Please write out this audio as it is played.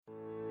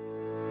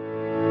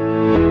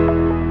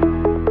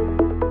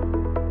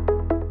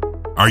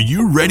Are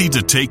you ready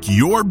to take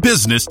your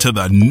business to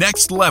the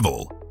next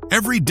level?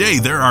 Every day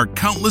there are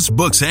countless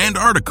books and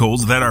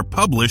articles that are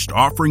published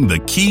offering the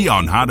key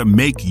on how to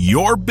make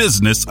your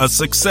business a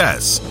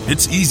success.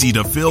 It's easy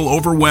to feel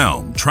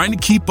overwhelmed trying to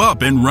keep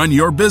up and run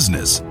your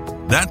business.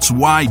 That's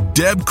why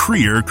Deb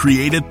Creer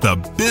created the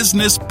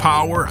Business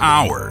Power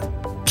Hour.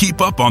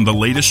 Keep up on the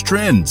latest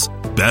trends,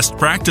 best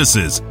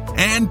practices,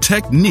 and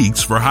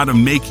techniques for how to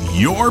make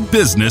your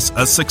business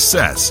a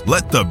success.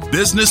 Let the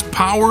Business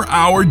Power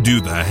Hour do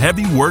the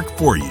heavy work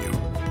for you.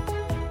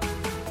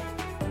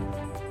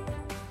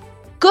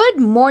 Good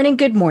morning,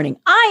 good morning.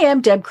 I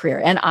am Deb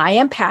Creer, and I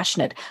am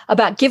passionate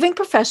about giving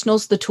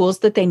professionals the tools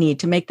that they need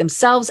to make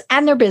themselves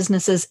and their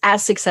businesses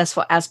as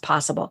successful as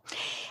possible.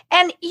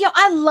 And,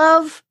 I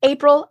love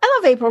April. I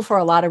love April for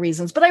a lot of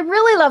reasons, but I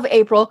really love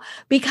April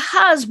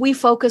because we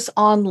focus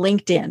on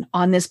LinkedIn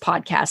on this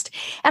podcast.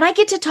 And I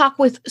get to talk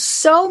with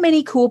so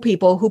many cool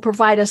people who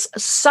provide us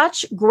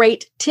such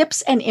great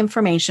tips and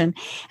information.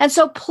 And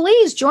so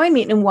please join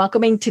me in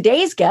welcoming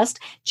today's guest,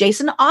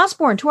 Jason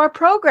Osborn, to our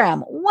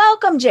program.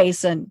 Welcome,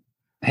 Jason.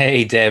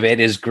 Hey, Deb, it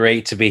is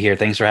great to be here.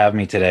 Thanks for having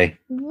me today.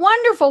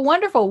 Wonderful,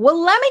 wonderful.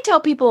 Well, let me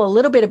tell people a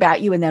little bit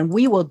about you, and then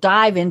we will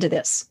dive into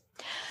this.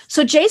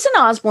 So Jason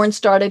Osborn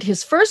started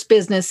his first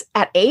business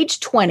at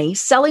age 20,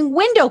 selling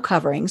window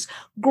coverings,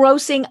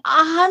 grossing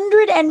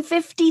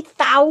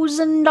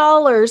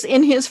 $150,000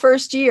 in his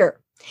first year.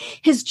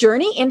 His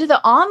journey into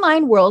the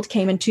online world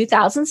came in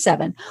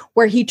 2007,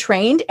 where he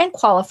trained and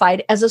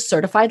qualified as a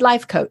certified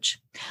life coach.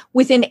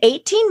 Within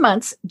 18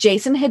 months,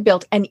 Jason had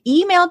built an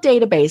email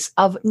database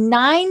of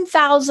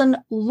 9,000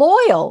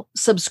 loyal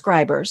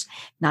subscribers,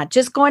 not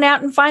just going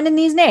out and finding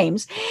these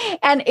names,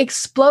 and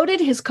exploded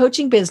his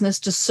coaching business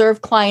to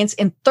serve clients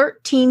in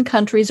 13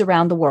 countries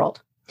around the world.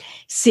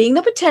 Seeing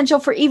the potential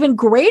for even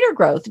greater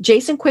growth,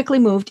 Jason quickly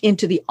moved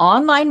into the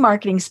online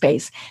marketing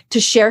space to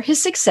share his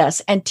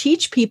success and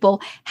teach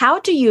people how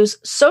to use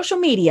social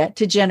media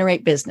to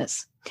generate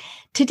business.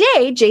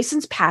 Today,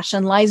 Jason's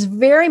passion lies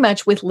very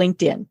much with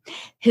LinkedIn.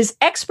 His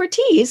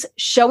expertise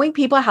showing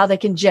people how they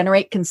can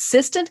generate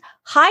consistent,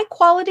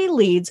 high-quality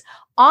leads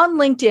on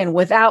LinkedIn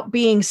without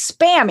being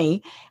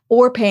spammy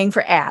or paying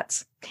for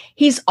ads.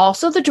 He's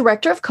also the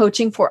director of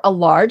coaching for a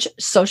large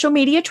social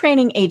media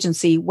training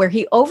agency where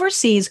he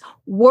oversees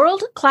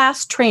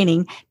world-class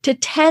training to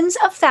tens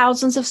of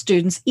thousands of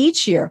students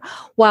each year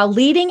while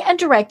leading and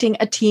directing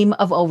a team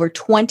of over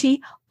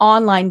 20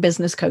 online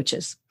business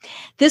coaches.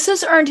 This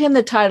has earned him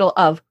the title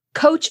of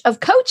Coach of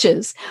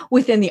Coaches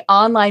within the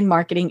online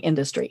marketing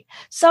industry.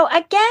 So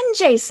again,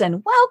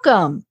 Jason,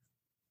 welcome.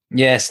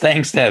 Yes,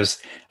 thanks, Deb. I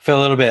feel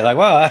a little bit like,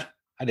 well,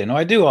 I didn't know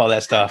I do all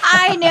that stuff.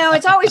 I know.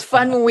 It's always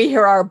fun when we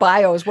hear our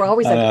bios. We're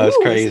always like, it's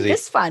ooh, crazy. Isn't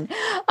this fun?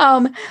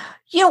 One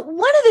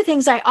of the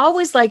things I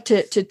always like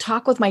to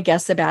talk with my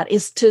guests about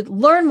is to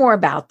learn more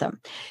about them.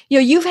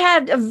 You've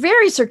had a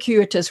very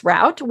circuitous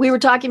route. We were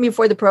talking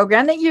before the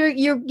program that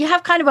you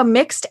have kind of a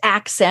mixed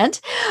accent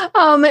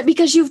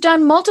because you've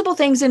done multiple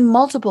things in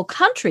multiple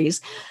countries.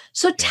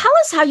 So tell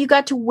us how you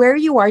got to where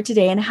you are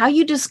today and how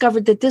you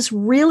discovered that this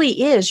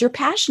really is your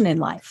passion in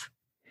life.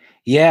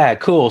 Yeah,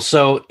 cool.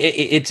 So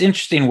it's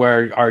interesting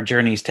where our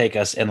journeys take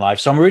us in life.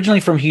 So I'm originally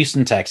from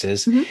Houston,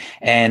 Texas,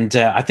 and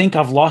I think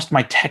I've lost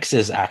my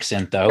Texas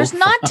accent, though. There's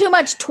not too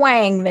much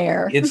twang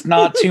there. It's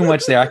not too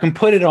much there. I can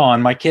put it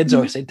on. My kids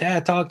always say,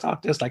 "Dad,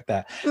 talk just like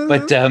that."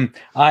 But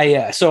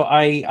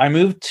I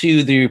moved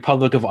to the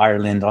Republic of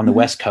Ireland on the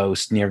west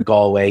coast near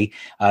Galway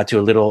to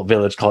a little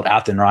village called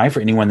Athenry, for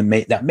anyone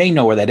that may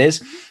know where that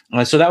is.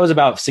 So that was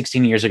about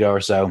 16 years ago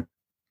or so.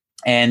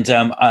 And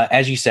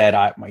as you said,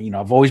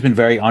 I've always been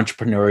very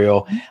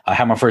entrepreneurial. I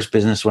had my first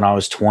business when I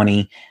was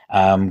 20,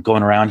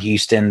 going around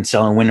Houston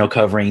selling window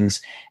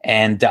coverings,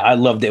 and I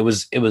loved it.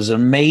 It was an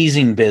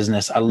amazing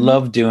business. I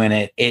loved doing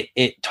it.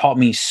 It taught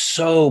me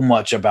so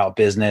much about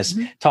business.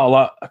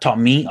 Taught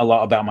me a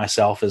lot about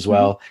myself as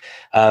well.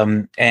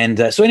 So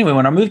anyway,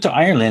 when I moved to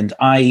Ireland,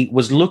 I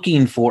was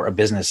looking for a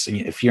business.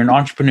 If you're an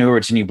entrepreneur,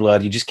 it's in your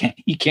blood. You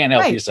can't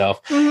help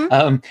yourself.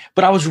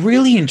 But I was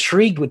really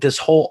intrigued with this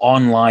whole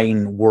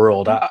online world.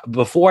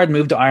 Before I'd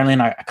moved to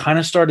Ireland, I kind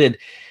of started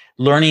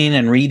learning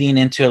and reading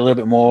into it a little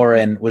bit more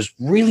and was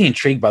really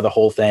intrigued by the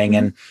whole thing.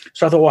 And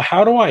so I thought, well,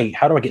 how do I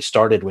get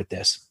started with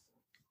this?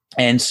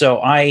 And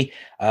so I've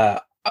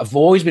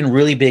always been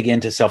really big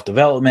into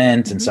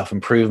self-development and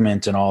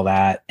self-improvement and all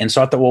that. And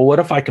so I thought, well, what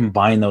if I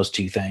combine those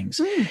two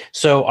things?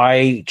 So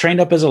I trained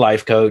up as a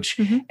life coach,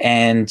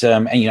 and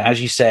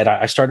as you said,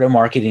 I started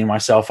marketing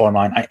myself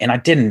online. I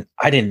didn't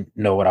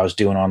know what I was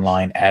doing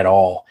online at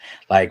all.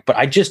 But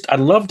I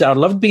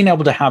loved being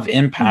able to have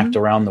impact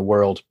around the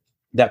world,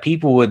 that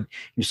people would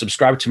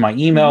subscribe to my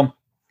email.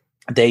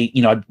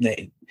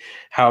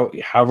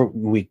 However,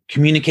 we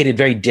communicated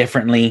very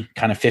differently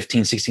kind of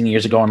 15, 16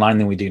 years ago online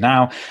than we do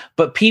now.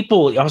 But I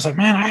was like,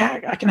 man,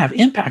 I can have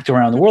impact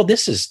around the world.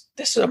 This is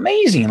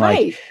amazing.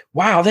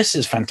 Wow, this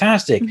is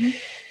fantastic.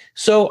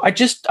 So I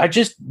just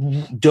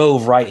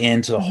dove right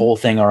into the whole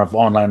thing of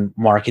online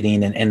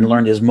marketing and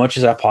learned as much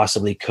as I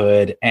possibly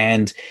could.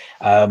 And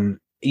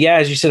yeah,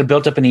 as you said, I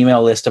built up an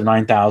email list of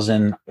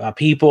 9,000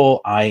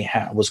 people.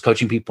 I was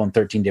coaching people in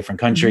 13 different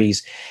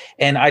countries,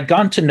 and I'd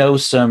gotten to know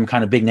some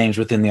kind of big names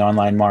within the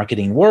online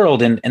marketing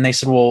world. And they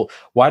said, well,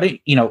 why don't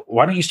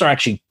you start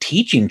actually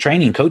teaching,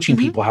 training, coaching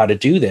people how to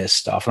do this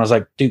stuff? And I was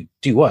like,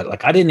 do what?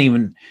 Like, I didn't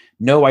even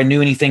know I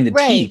knew anything to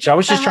teach. I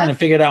was just trying to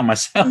figure it out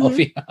myself,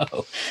 you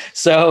know?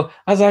 So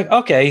I was like,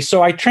 okay.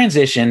 So I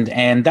transitioned,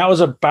 and that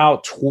was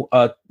about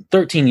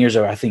 13 years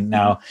ago, I think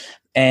now.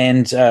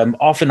 And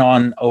off and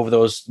on over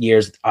those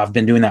years, I've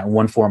been doing that in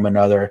one form or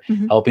another,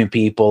 helping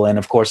people. And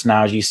of course,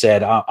 now, as you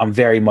said, I'm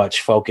very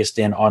much focused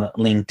in on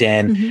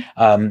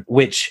LinkedIn,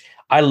 which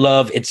I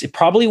love. It's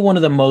probably one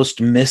of the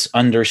most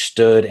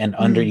misunderstood and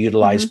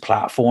underutilized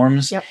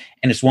platforms. Yep.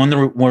 And it's one of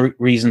the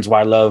reasons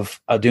why I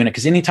love doing it.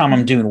 Because anytime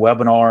I'm doing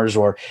webinars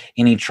or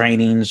any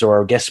trainings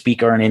or guest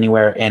speaker and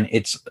anywhere, and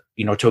it's,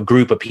 you know, to a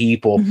group of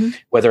people,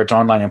 whether it's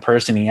online in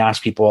person, and you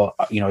ask people,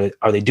 you know,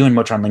 are they doing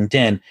much on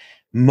LinkedIn?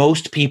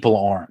 Most people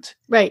aren't.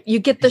 Right. You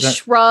get the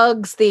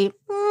shrugs, the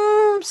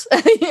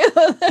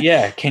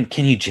yeah.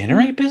 Can you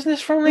generate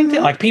business from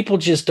LinkedIn? Like, people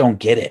just don't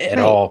get it at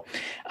all.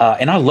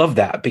 And I love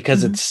that,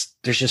 because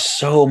there's just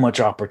so much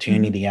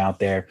opportunity out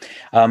there.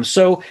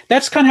 So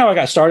that's kind of how I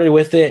got started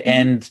with it.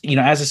 And, you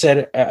know, as I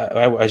said,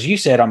 as you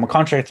said, I'm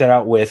contracted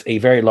out with a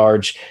very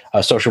large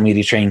social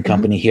media training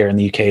company here in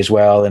the UK as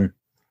well. And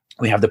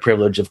we have the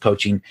privilege of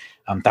coaching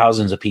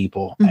thousands of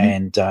people,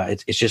 and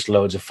it's just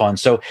loads of fun.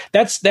 So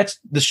that's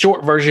the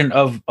short version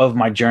of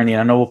my journey.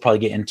 And I know we'll probably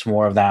get into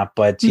more of that,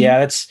 but yeah,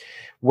 that's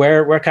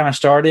where I kind of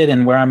started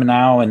and where I'm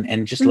now,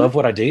 and just love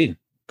what I do.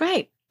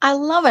 Right. I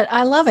love it.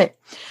 I love it.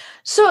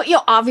 So, you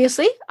know,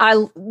 obviously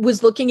I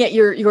was looking at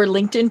your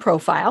LinkedIn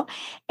profile,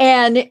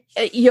 and,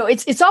 you know,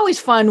 it's always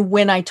fun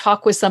when I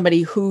talk with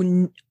somebody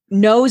who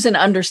knows and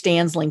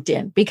understands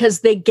LinkedIn, because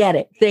they get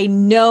it. They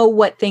know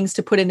what things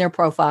to put in their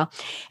profile.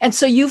 And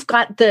so you've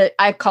got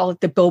I call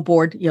it the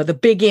billboard, you know, the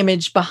big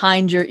image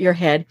behind your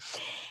head.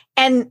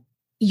 And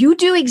you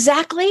do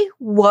exactly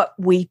what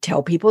we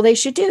tell people they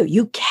should do.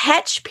 You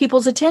catch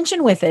people's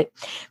attention with it,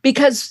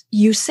 because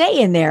you say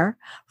in there,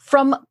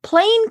 from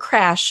plane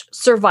crash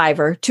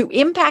survivor to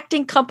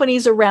impacting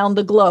companies around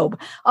the globe.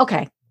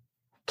 Okay.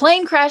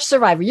 Plane crash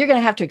survivor. You're going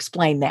to have to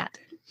explain that.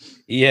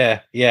 Yeah.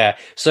 Yeah.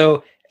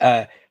 So,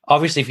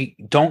 obviously, if you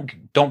don't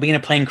be in a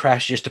plane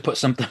crash just to put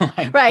something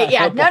like right,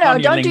 yeah, no,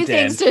 don't LinkedIn. Do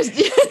things just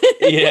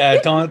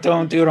yeah,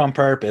 don't do it on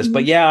purpose.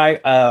 But yeah,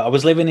 I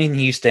was living in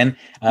Houston.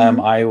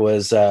 I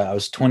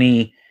was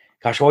 20.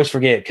 Gosh, I always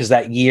forget, because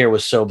that year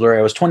was so blurry.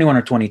 I was 21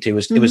 or 22.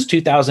 It was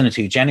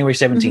 2002, January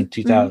 17th,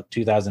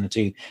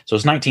 2002. So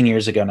it's 19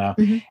 years ago now.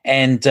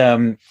 And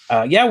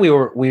yeah, we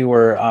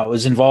were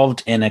was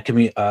involved in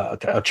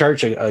a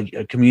church,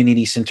 a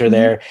community center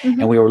there,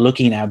 and we were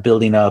looking at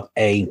building up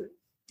a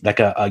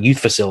youth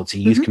facility,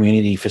 youth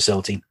community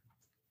facility.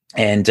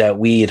 And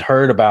we had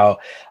heard about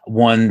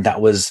one that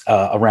was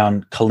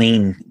around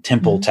Killeen,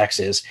 Temple,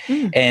 Texas.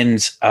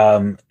 And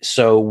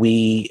so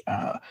we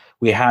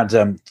had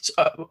a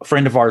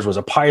friend of ours was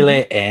a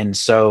pilot. And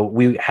so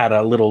we had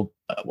a little,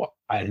 well,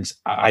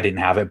 I didn't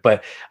have it,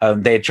 but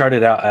they had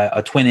charted out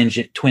a twin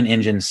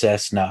engine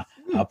Cessna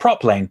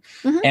prop plane.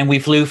 And we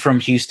flew from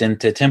Houston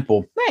to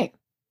Temple. Right.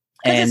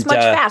 And it's much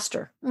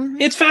faster.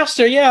 It's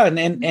faster, yeah,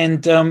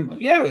 and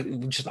yeah,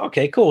 just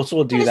okay, cool. So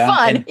we'll do that.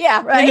 Fun, and,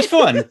 yeah, right. It's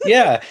fun,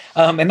 yeah.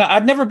 And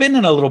I'd never been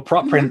in a little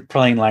prop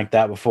plane like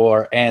that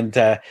before,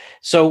 and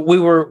so we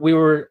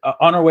were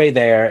on our way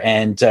there,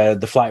 and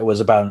the flight was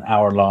about an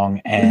hour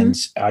long, and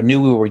I knew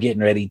we were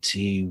getting ready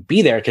to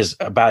be there because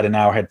about an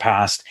hour had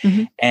passed,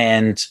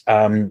 and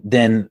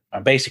then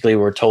basically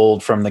we were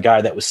told from the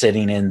guy that was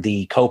sitting in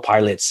the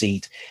co-pilot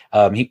seat.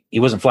 He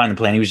wasn't flying the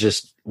plane; he was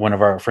just one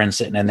of our friends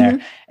sitting in there.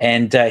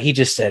 And he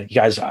just said, "You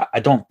guys, I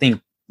don't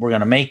think we're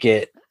going to make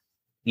it,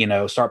 you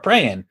know, start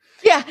praying."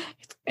 Yeah.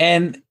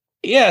 And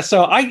yeah,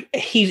 so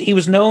he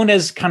was known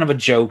as kind of a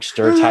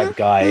jokester type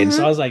guy. And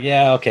so I was like,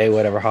 yeah, okay,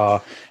 whatever.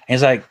 And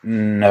he's like,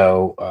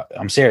 no,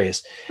 I'm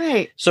serious.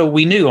 Right. So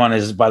we knew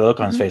by the look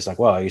on his face, like,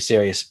 well, are you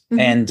serious?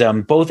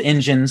 And both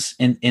engines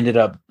ended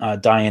up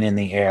dying in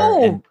the air.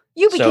 Oh. And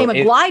you became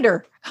a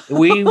glider.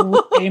 We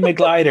became a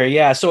glider.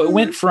 Yeah. So it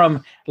went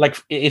from, like,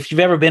 if you've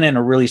ever been in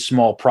a really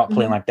small prop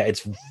plane like that,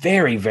 it's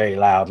very, very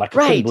loud. Like,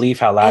 I couldn't believe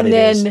how loud it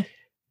is. And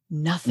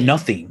then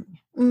nothing.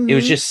 It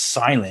was just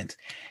silent.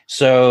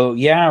 So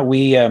yeah,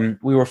 we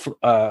were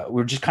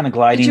just kind of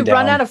gliding down. Did you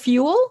run out of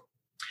fuel?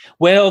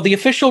 Well, the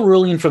official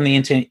ruling from the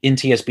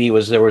NTSB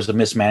was there was a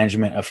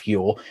mismanagement of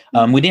fuel.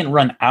 We didn't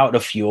run out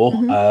of fuel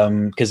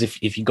because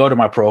if you go to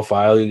my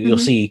profile, you'll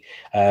see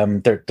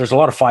there's a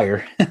lot of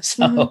fire.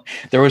 So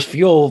there was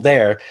fuel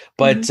there,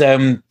 but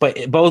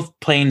both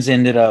planes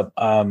ended up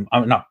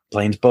not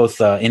planes, both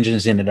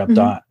engines ended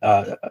up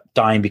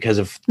dying because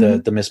of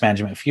the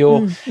mismanagement of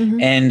fuel.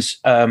 And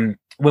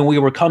when we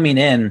were coming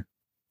in,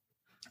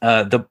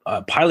 the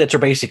pilots are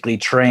basically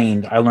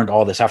trained. I learned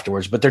all this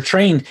afterwards, but they're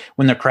trained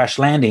when they're crash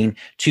landing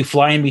to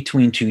fly in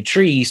between two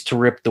trees to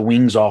rip the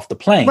wings off the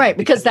plane. Right,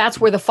 because that's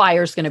where the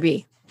fire is going to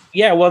be.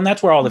 Yeah, well, and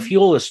that's where all the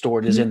fuel is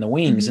stored, is in the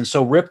wings. And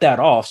so rip that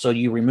off so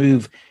you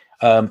remove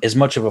as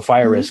much of a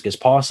fire risk as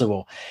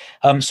possible.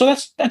 So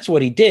that's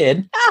what he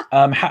did.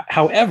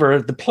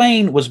 However, the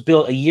plane was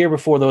built a year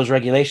before those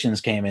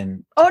regulations came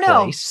in.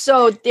 No!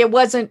 So it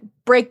wasn't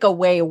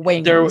breakaway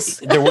wings.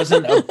 There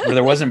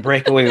wasn't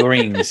breakaway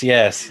wings.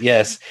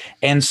 Yes.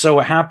 And so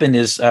what happened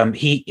is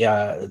he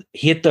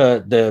hit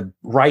the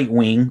right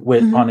wing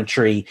on a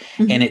tree,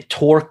 and it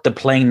torqued the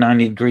plane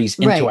 90 degrees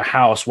into a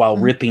house while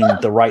ripping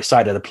the right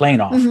side of the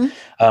plane off,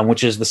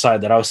 which is the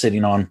side that I was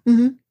sitting on.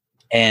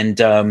 And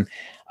so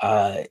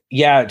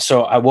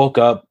I woke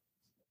up.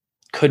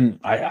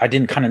 I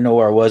didn't kind of know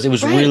where I was. It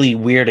was a really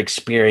weird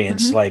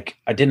experience. Like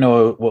I didn't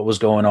know what was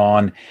going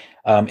on.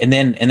 And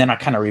then I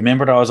kind of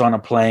remembered I was on a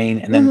plane,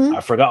 and then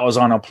I forgot I was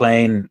on a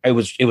plane. It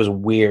was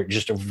weird,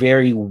 just a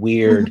very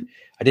weird.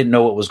 I didn't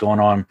know what was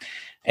going on.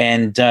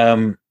 And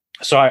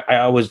so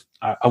I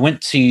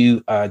went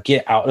to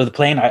get out of the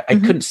plane. I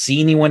couldn't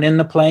see anyone in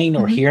the plane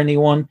or hear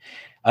anyone.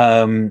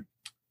 And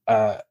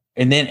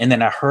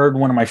then I heard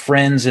one of my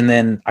friends, and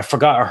then I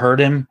forgot I heard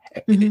him.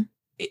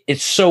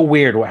 It's so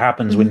weird what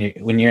happens when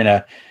you're in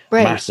a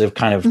massive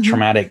kind of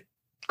traumatic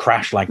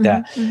crash like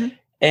that.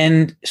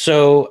 And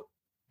so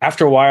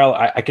after a while,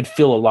 I could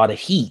feel a lot of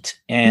heat,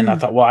 and I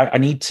thought, well, I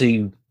need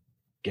to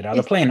get out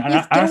of the plane. And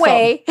I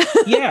away.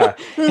 Thought, yeah.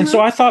 And so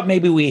I thought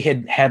maybe we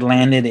had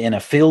landed in a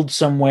field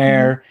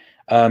somewhere.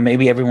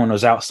 Maybe everyone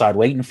was outside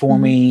waiting for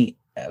me.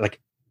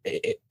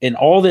 And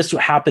all this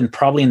happened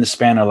probably in the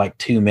span of like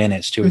 2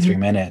 minutes, 2 or 3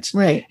 minutes.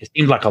 Right. It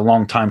seemed like a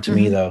long time to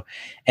me though.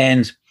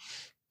 And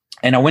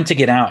I went to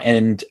get out,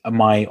 and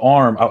my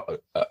arm, I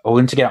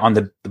went to get on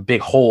the big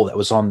hole that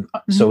was on.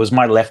 So it was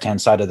my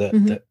left-hand side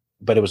of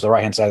but it was the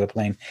right-hand side of the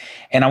plane.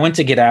 And I went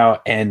to get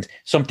out, and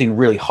something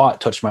really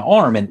hot touched my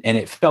arm, and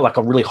it felt like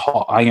a really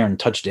hot iron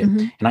touched it.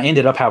 And I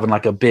ended up having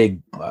like a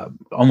big,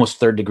 almost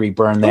 3rd-degree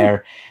burn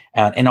there.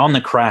 And on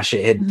the crash,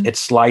 it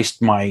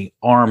sliced my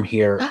arm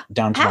here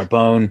down to my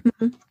bone.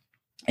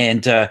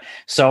 And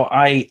so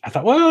I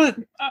thought, well,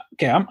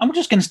 okay, I'm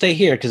just going to stay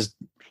here because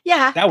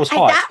that was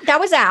hot. That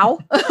was ow.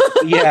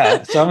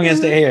 Yeah, so I'm going to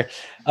stay here.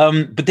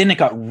 But then it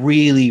got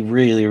really,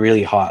 really,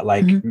 really hot,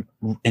 like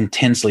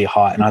intensely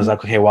hot. And I was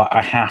like, okay, well,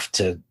 I have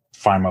to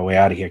find my way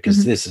out of here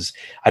because this is,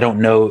 I don't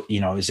know,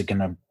 is it going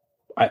to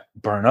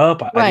burn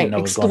up? I didn't know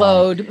what was going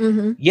on.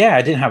 Explode. Yeah,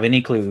 I didn't have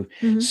any clue.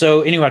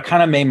 So anyway, I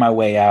kind of made my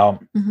way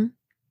out.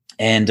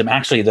 And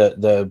actually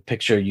the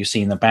picture you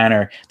see in the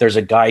banner, there's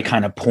a guy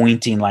kind of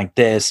pointing like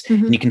this,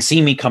 and you can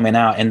see me coming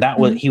out. And that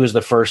was, he was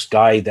the first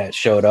guy that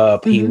showed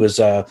up. He was,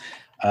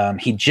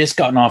 he'd just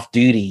gotten off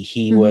duty.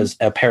 He was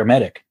a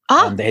paramedic.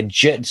 They had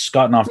just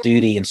gotten off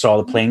duty and saw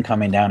the plane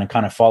coming down and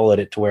kind of followed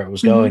it to where it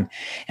was going.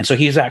 And so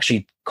he was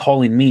actually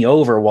calling me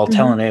over while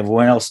telling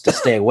everyone else to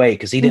stay away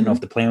because he didn't know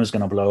if the plane was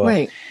going to blow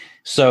up.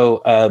 So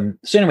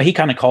anyway, he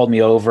kind of called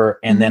me over,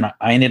 and then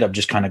I ended up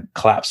just kind of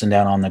collapsing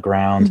down on the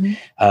ground.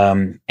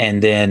 And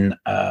then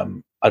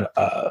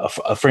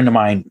a friend of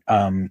mine,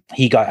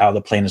 he got out of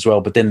the plane as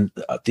well. But then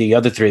the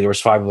other 3, there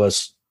was 5 of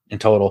us in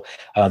total.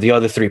 The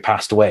other 3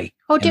 passed away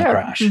in the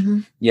crash.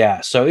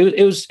 Yeah, so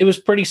it was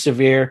pretty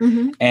severe,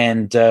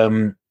 and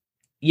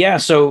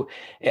so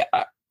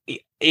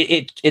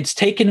it's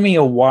taken me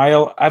a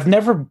while. I've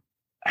never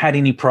had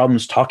any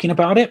problems talking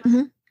about it.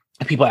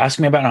 People ask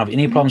me about it. I don't have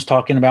any problems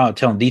talking about it,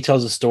 telling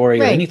details of the story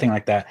or anything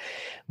like that.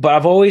 But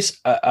I've always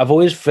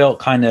felt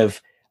kind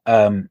of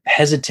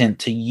hesitant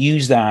to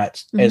use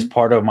that as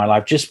part of my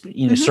life. Just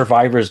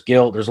survivor's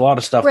guilt. There's a lot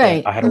of stuff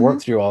that I had to work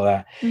through all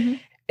that.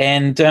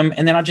 And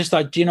then I just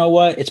thought, you know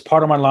what? It's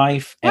part of my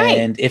life,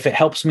 and if it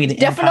helps me to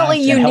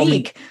definitely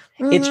unique.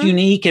 It's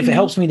unique. If it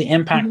helps me to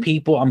impact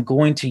people, I'm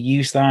going to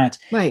use that.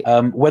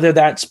 Whether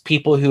that's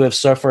people who have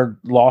suffered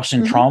loss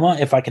and trauma,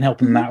 if I can help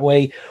them that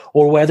way,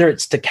 or whether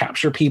it's to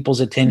capture people's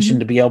attention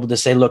to be able to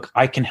say, look,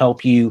 I can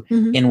help you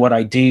in what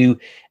I do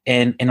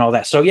and all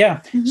that. So,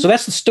 so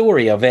that's the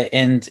story of it.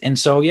 And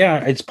so,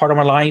 it's part of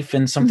my life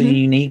and something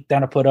unique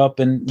that I put up.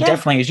 And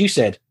definitely, as you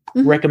said,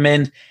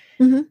 recommend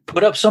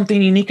put up something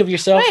unique of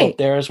yourself up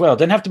there as well.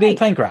 Doesn't have to be a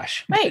plane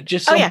crash.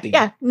 Just something.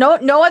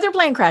 No other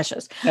plane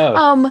crashes.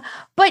 No.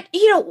 But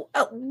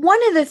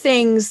one of the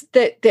things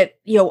that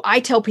I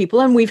tell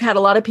people, and we've had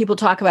a lot of people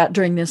talk about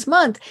during this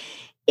month,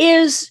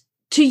 is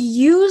to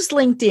use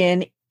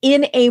LinkedIn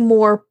in a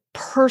more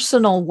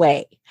personal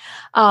way.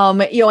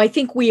 I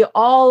think we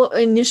all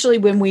initially,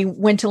 when we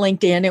went to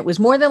LinkedIn, it was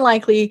more than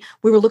likely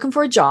we were looking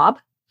for a job,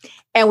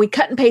 and we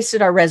cut and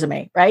pasted our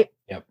resume, right?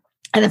 Yep.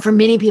 And then for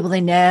many people, they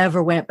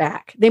never went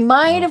back. They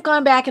might have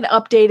gone back and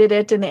updated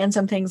it and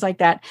some things like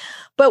that.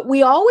 But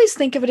we always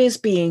think of it as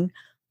being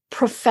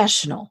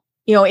professional.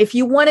 If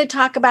you want to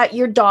talk about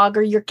your dog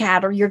or your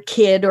cat or your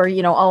kid or,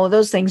 all of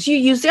those things, you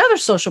use the other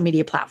social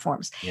media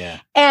platforms. Yeah.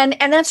 And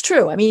that's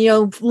true. I mean,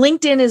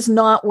 LinkedIn is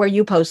not where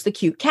you post the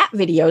cute cat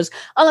videos,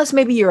 unless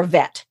maybe you're a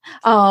vet.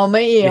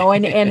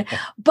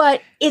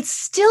 But it's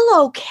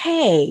still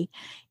okay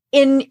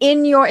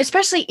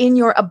especially in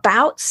your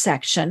about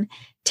section,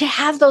 to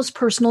have those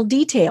personal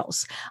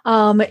details,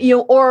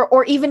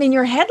 or even in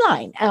your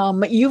headline,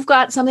 you've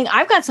got something,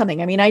 I've got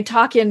something. I mean, I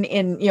talk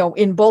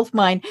in both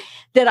mine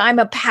that I'm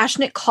a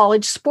passionate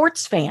college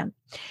sports fan,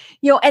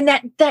 and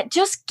that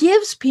just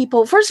gives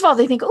people, first of all,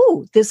 they think,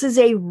 oh, this is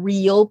a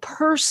real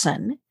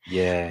person.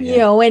 Yeah.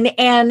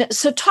 And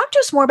so talk to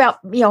us more about,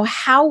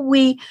 how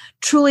we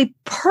truly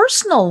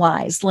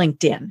personalize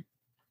LinkedIn.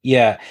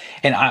 Yeah.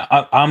 And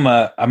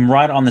I'm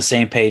right on the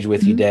same page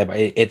with you, Deb.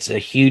 It's a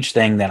huge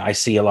thing that I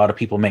see a lot of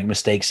people make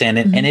mistakes in.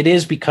 And it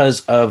is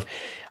because of,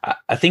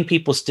 I think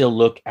people still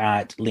look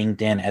at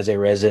LinkedIn as a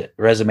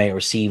resume or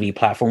CV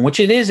platform, which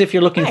it is if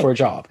you're looking for a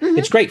job.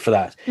 It's great for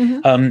that.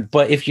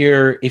 But if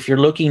you're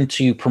looking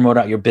to promote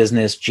out your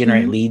business,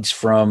 generate leads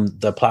from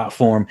the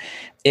platform,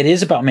 it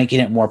is about making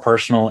it more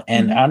personal.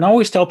 And I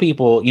always tell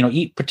people,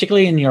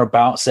 particularly in your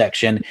about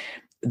section,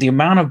 the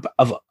amount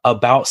of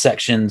about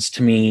sections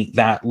to me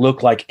that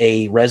look like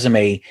a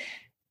resume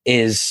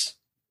is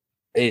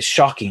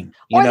shocking.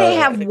 Or they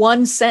have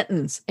one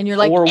sentence and you're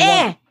like,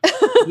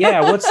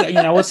 yeah,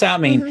 what's that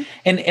mean?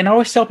 And I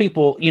always tell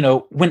people,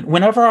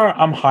 whenever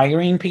I'm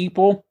hiring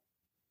people,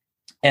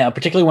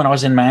 particularly when I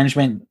was in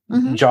management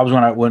jobs,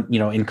 when I went,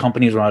 in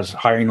companies when I was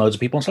hiring loads of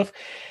people and stuff,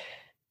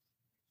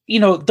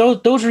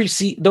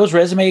 those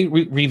resume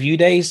review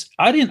days,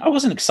 I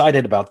wasn't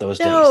excited about those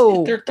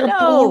days. They're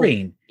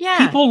boring. Yeah.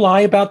 People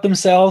lie about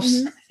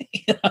themselves.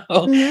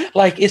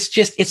 Like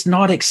it's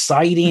not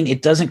exciting.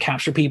 It doesn't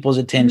capture people's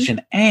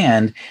attention.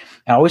 And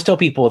I always tell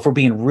people, if we're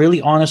being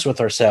really honest with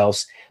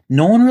ourselves,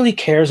 no one really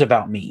cares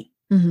about me,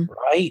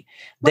 right?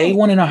 They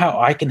want to know how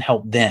I can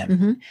help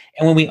them.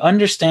 And when we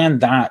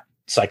understand that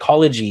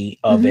psychology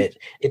of it,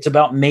 it's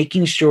about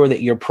making sure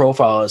that your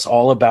profile is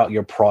all about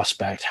your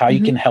prospect, how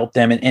you can help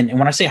them. And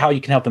when I say how you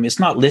can help them, it's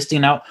not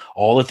listing out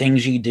all the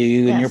things you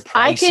do and your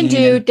pricing. I can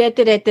do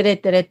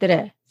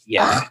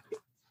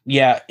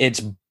Yeah,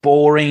 it's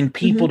boring.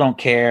 People don't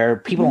care.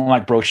 People don't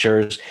like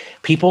brochures.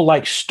 People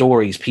like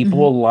stories.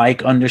 People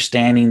like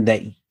understanding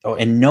that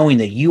and knowing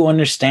that you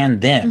understand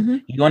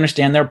them. You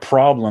understand their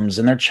problems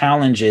and their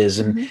challenges,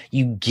 and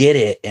you get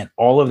it and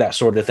all of that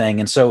sort of thing.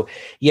 And so,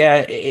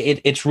 yeah,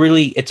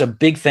 it's a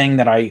big thing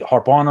that I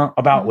harp on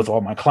about with all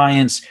my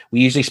clients.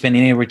 We usually spend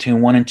anywhere between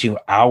 1 and 2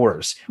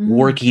 hours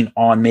working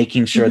on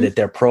making sure that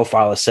their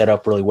profile is set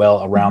up really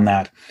well around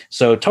that.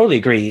 So totally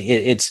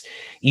agree.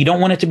 You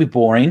don't want it to be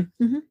boring.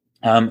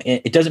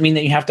 It doesn't mean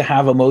that you have to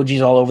have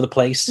emojis all over the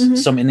place.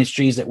 Some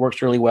industries that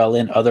works really well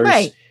in, others.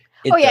 Right.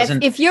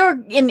 If you're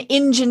an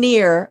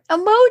engineer,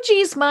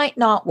 emojis might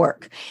not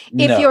work.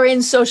 If you're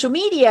in social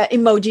media,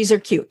 emojis are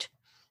cute.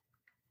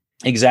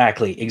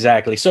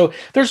 Exactly. So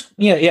there's,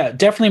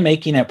 definitely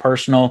making it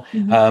personal.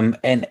 And,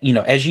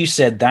 as you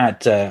said, that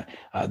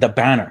the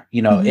banner,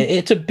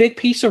 it's a big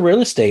piece of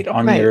real estate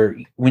on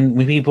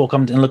when people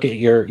come and look at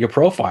your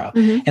profile.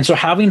 And so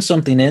having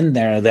something in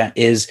there that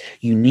is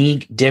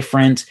unique,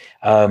 different,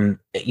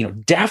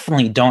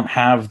 definitely don't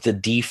have the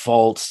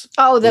default.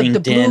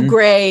 The blue,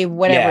 gray,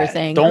 whatever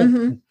thing.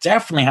 Don't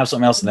definitely have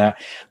something else in there,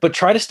 but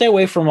try to stay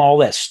away from all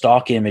that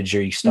stock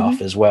imagery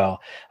stuff as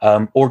well.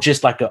 Or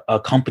just like a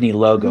company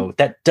logo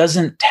that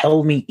doesn't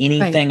tell me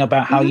anything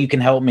about how you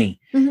can help me,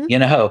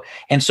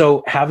 and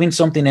so having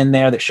something in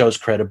there that shows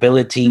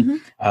credibility.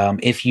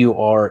 If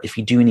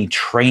you do any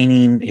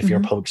training, if you're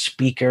a public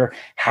speaker,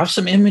 have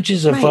some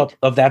images of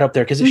that up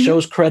there, because it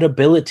shows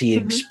credibility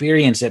and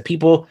experience that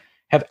people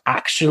have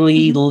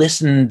actually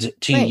listened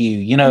to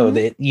you,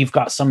 that you've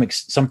got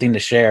something to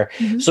share.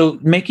 So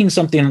making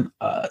something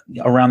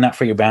around that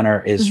for your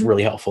banner is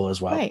really helpful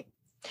as well. Right.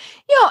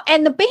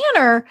 And the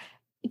banner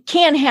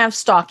can have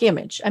stock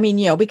image. I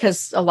mean,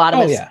 because a lot of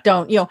us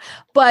don't,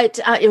 but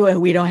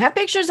we don't have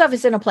pictures of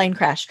us in a plane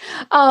crash.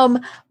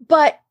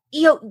 But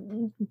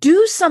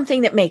do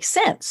something that makes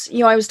sense.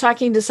 I was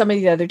talking to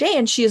somebody the other day,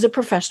 and she is a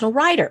professional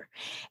writer.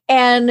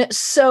 And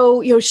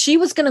so, she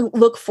was going to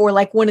look for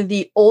like one of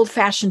the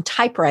old-fashioned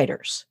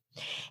typewriters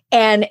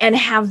and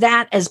have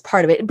that as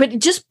part of it, but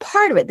just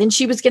part of it. Then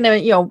she was going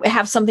to,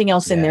 have something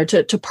else in there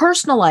to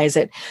personalize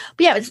it.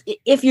 But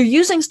if you're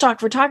using stock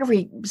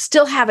photography,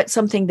 still have it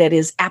something that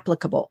is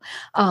applicable.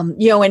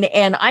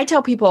 And I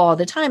tell people all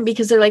the time,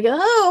 because they're like,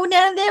 oh,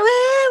 no,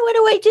 what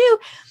do I do?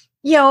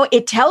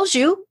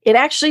 It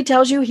actually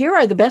tells you, here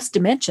are the best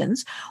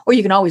dimensions, or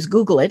you can always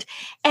Google it,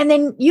 and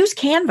then use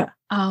Canva,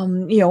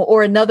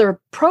 or another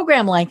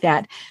program like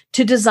that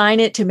to design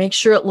it, to make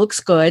sure it looks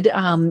good,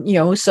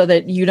 so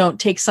that you don't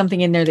take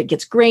something in there that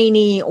gets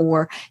grainy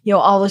or,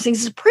 all those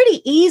things. It's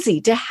pretty easy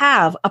to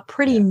have a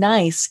pretty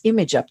nice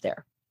image up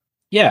there.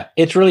 Yeah,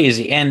 it's really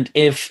easy. And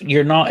if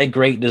you're not a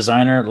great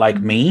designer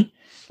like me,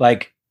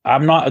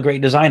 I'm not a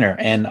great designer,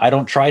 and I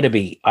don't try to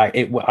be.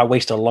 I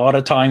waste a lot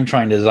of time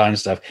trying to design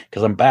stuff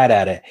because I'm bad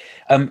at it.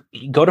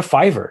 Go to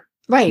Fiverr,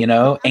 right?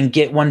 And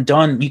get one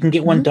done. You can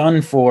get one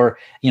done for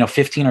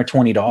 $15 or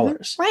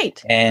 $20,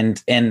 right?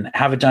 And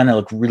have it done. It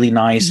look really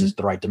nice. It's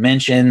the right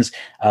dimensions.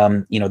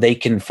 They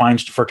can find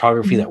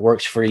photography that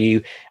works for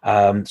you.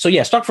 So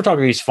yeah, stock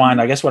photography is fine.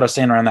 I guess what I was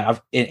saying around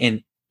that,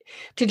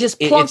 To just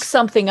plunk it's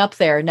something up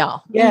there.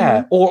 No.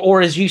 yeah.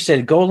 Or as you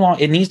said, go along.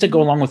 It needs to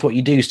go along with what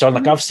you do. So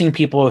like I've seen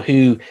people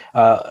who,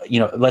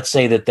 let's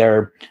say that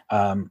they're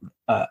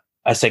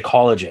a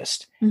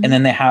psychologist and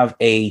then they have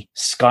a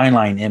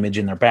skyline image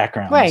in their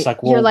background. Right. It's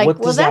like, well, you're like, what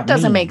well, does that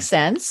doesn't mean? make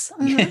sense.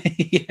 Yeah.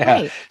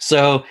 Right.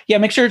 So yeah,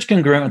 make sure it's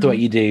congruent with what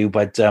you do.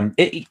 But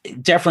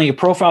definitely your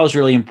profile is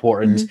really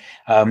important.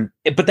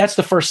 But that's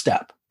the first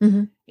step.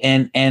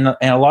 And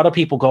a lot of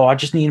people go, I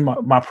just need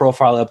my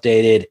profile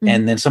updated.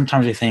 And then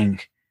sometimes they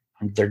think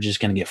they're just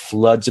going to get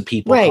floods of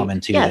people coming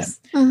to them.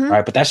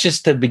 Right. But that's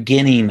just the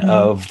beginning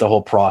of the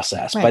whole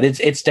process. But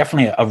it's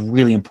definitely a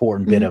really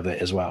important bit of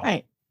it as well.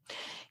 Right.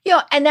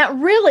 And that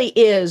really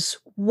is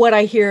what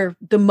I hear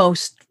the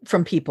most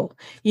from people.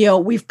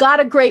 We've got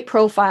a great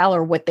profile,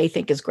 or what they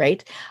think is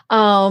great.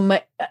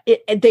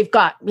 They've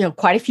got,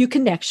 quite a few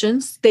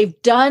connections.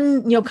 They've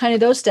done, kind of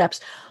those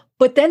steps,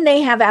 but then they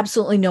have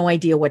absolutely no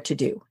idea what to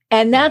do.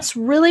 And that's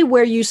really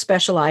where you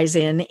specialize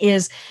in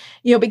is,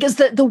 because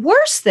the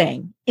worst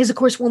thing is, of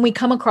course, when we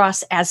come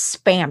across as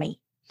spammy.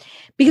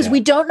 Because we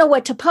don't know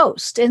what to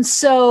post. And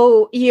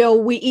so,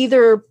 we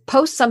either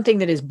post something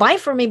that is buy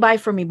for me, buy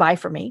for me, buy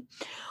for me.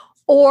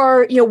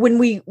 Or, when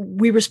we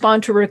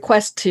respond to a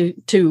request to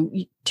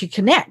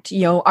connect,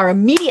 our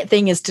immediate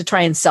thing is to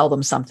try and sell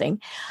them something.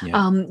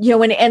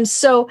 And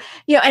so,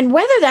 and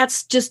whether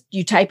that's just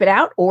you type it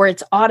out or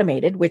it's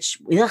automated, which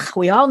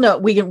we all know,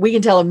 we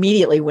can tell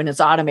immediately when it's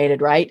automated,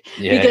 right?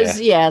 Because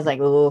it's like,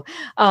 oh,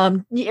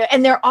 and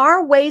there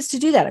are ways to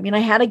do that. I mean, I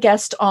had a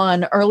guest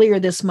on earlier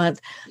this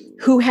month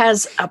who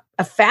has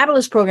a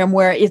fabulous program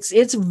where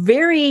it's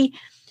very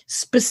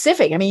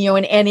specific. I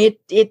mean, and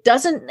it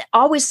doesn't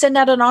always send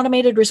out an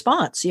automated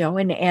response,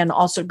 and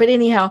also, but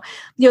anyhow,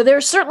 there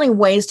are certainly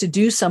ways to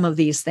do some of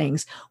these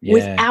things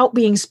without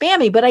being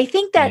spammy. But I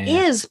think that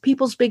is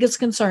people's biggest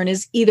concern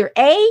is either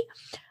A,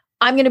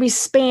 I'm going to be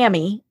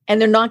spammy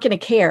and they're not going to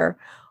care,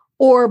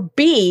 or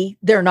B,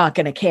 they're not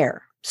going to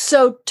care.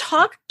 So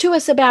talk to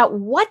us about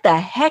what the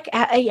heck,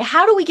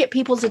 how do we get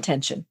people's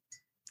attention?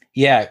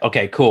 Yeah.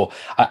 Okay, cool.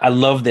 I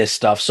love this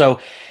stuff.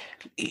 So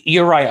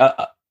you're right.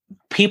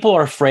 People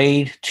are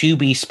afraid to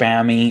be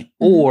spammy,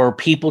 or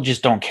people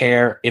just don't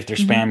care if they're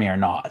spammy or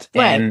not.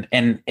 Right.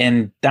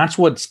 And that's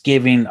what's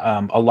giving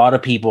a lot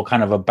of people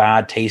kind of a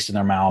bad taste in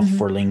their mouth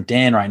for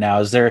LinkedIn right now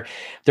is they're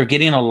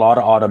getting a lot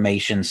of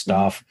automation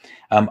stuff.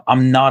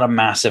 I'm not a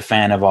massive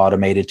fan of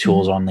automated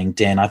tools on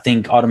LinkedIn. I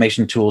think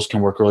automation tools can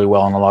work really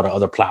well on a lot of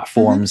other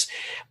platforms,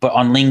 but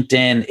on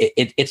LinkedIn,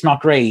 it's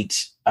not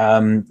great.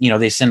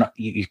 They send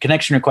you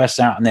connection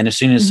requests out, and then as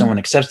soon as someone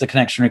accepts the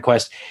connection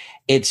request,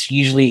 it's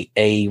usually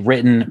a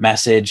written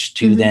message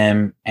to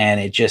them,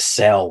 and it just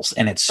sells,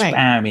 and it's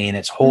spammy and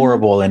it's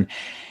horrible. And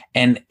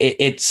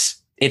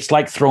it's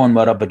like throwing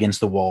mud up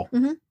against the wall.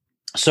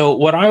 So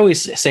what I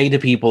always say to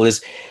people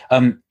is,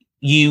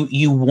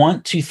 you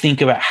want to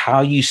think about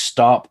how you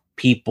stop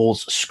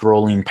people's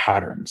scrolling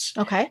patterns.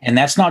 Okay. And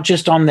that's not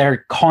just on their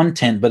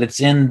content, but it's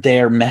in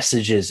their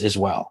messages as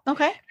well.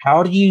 Okay.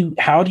 How do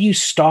you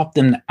stop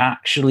them to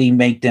actually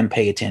make them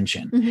pay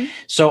attention?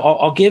 So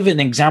I'll give an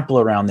example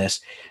around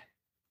this.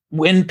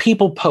 When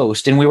people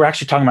post, and we were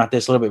actually talking about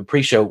this a little bit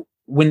pre-show,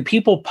 when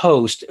people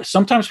post,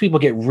 sometimes people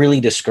get really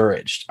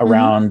discouraged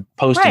around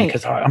posting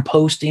because I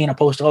post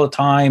all the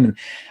time and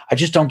I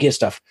just don't get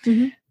stuff.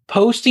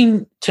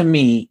 Posting to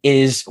me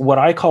is what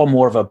I call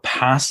more of a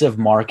passive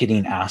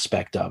marketing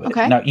aspect of it.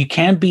 Okay. Now, you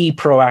can be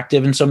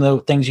proactive in some of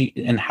the things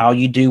and how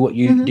you do what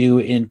you do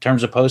in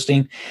terms of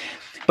posting.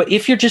 But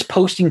if you're just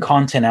posting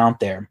content out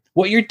there,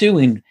 what you're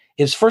doing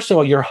is, first of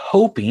all, you're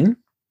hoping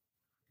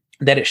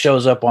that it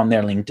shows up on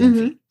their LinkedIn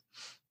feed.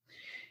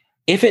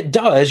 If it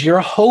does, you're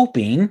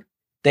hoping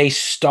they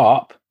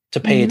stop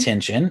to pay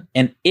attention.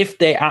 And if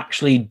they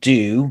actually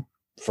do,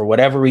 for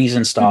whatever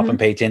reason, stop and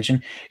pay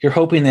attention, you're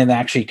hoping that they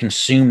actually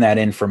consume that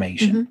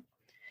information.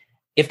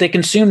 If they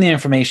consume the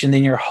information,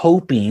 then you're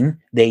hoping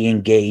they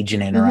engage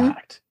and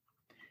interact.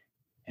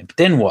 And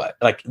then what?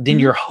 Then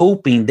you're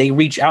hoping they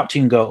reach out to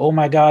you and go, oh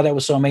my God, that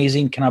was so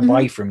amazing. Can I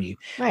buy from you?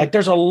 Like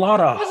there's a lot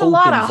of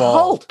hope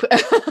involved.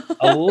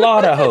 A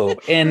lot of hope.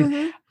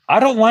 And I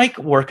don't like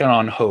working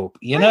on hope,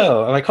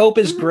 like hope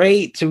is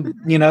great to,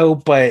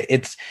 but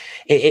it's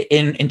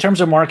in terms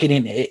of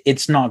marketing,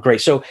 it's not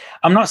great. So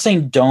I'm not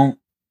saying don't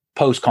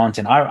post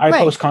content. I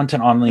post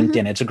content on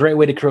LinkedIn. It's a great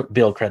way to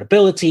build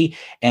credibility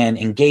and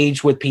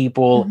engage with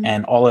people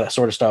and all that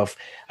sort of stuff.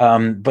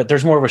 But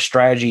there's more of a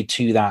strategy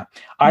to that.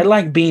 I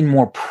like being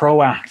more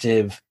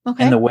proactive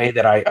in the way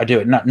that I do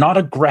it, not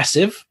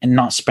aggressive and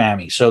not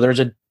spammy. So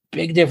there's a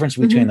big difference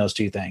between those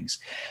two things.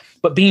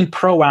 But being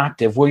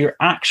proactive, where you're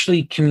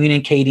actually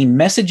communicating,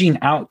 messaging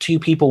out to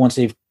people once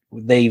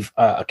they've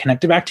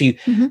connected back to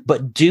you,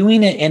 but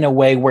doing it in a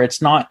way where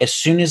it's not as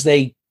soon as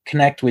they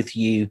connect with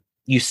you,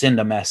 you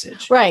send a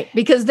message. Right.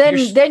 Because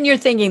then you're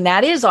thinking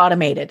that is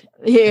automated.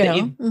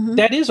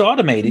 That is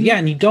automated. Yeah.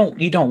 And you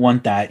don't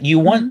want that. You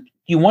want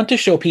to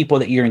show people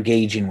that you're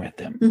engaging with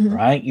them,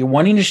 right? You're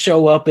wanting to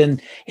show up in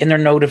their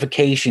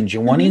notifications.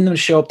 You're wanting them to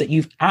show up that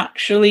you've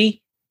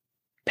actually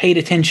paid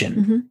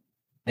attention.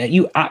 that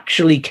you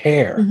actually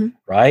care, Mm-hmm.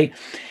 right?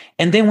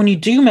 And then when you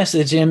do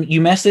message them,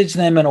 you message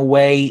them in a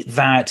way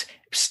that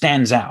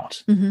stands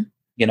out. Mm-hmm.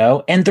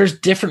 And there's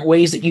different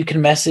ways that you can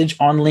message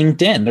on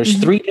LinkedIn. There's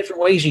Mm-hmm. 3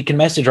 different ways you can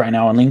message right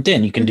now on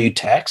LinkedIn. You can do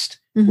text,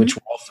 Mm-hmm. which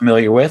we're all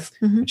familiar with,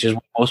 Mm-hmm. which is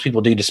what most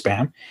people do to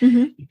spam.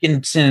 Mm-hmm. You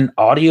can send an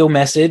audio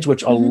message,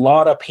 which a Mm-hmm.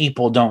 lot of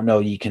people don't know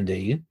you can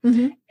do.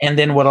 Mm-hmm. And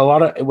then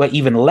what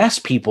even less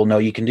people know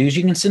you can do is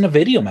you can send a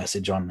video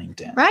message on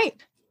LinkedIn.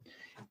 Right.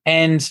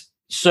 And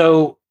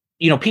so,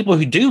 people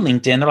who do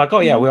LinkedIn, they're like, oh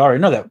yeah, we already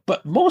know that.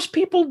 But most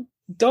people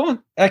don't.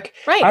 Like,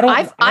 right.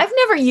 I've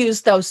never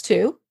used those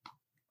 2.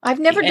 I've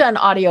never done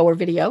audio or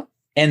video.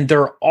 And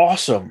they're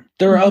awesome.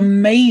 They're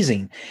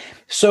amazing.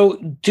 So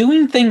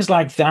doing things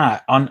like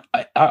that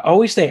I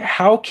always say,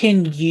 how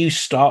can you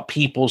stop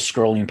people's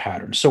scrolling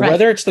patterns? So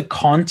whether it's the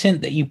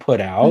content that you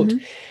put out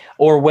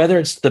or whether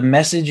it's the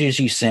messages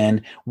you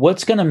send,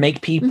 what's going to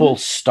make people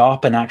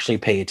stop and actually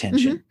pay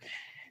attention?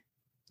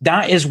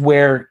 That is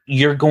where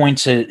you're going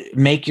to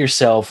make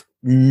yourself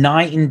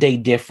night and day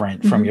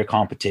different from your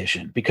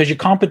competition, because your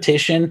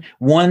competition,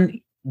 one,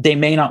 they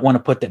may not want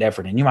to put that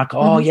effort in. You might go,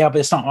 oh yeah, but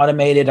it's not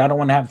automated. I don't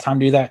want to have time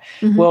to do that.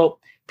 Well,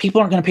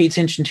 people aren't going to pay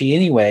attention to you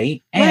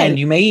anyway. And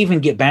you may even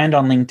get banned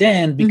on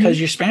LinkedIn because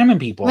you're spamming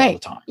people all the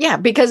time. Yeah.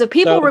 Because if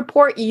people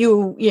report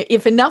you,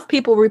 if enough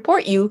people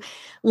report you,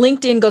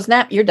 LinkedIn goes,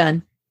 nah, you're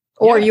done.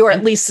 Or you're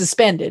at least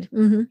suspended.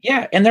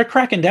 Yeah. And they're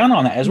cracking down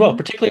on that as well,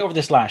 particularly over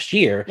this last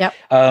year. Yep.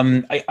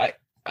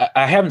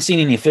 I haven't seen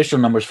any official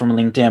numbers from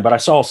LinkedIn, but I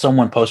saw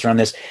someone post around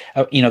this.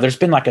 There's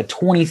been like a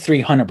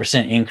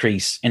 2,300%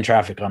 increase in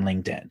traffic on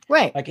LinkedIn.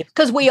 Right.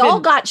 Because we all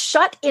got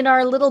shut in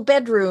our little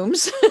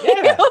bedrooms.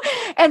 Yeah.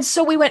 And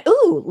so we went,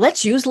 ooh,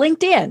 let's use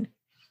LinkedIn.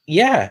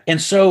 Yeah. And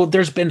so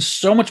there's been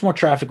so much more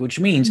traffic, which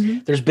means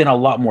there's been a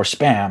lot more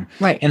spam.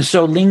 Right. And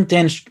so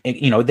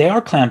LinkedIn, they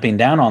are clamping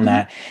down on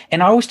that.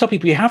 And I always tell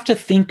people, you have to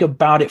think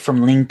about it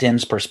from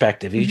LinkedIn's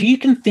perspective. If you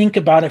can think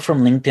about it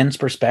from LinkedIn's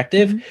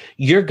perspective,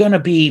 you're going to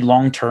be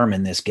long-term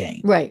in this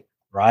game. Right.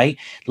 Right.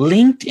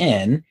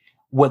 LinkedIn,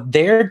 what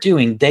they're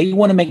doing, they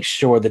want to make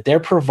sure that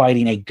they're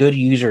providing a good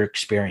user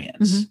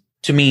experience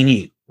to me and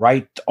you,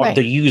 right?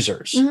 The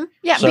users.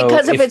 Yeah. So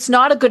because if it's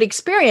not a good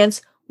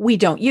experience, we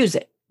don't use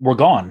it. We're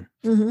gone,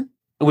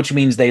 which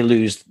means they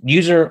lose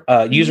user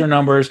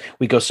numbers.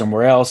 We go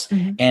somewhere else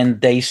and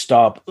they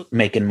stop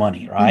making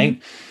money.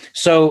 Right.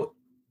 So,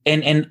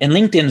 and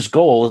LinkedIn's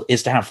goal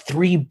is to have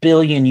 3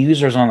 billion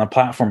users on the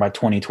platform by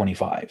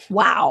 2025.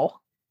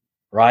 Wow.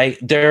 Right.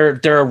 They're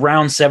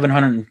around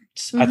 700,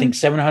 I think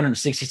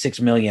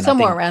 766 million.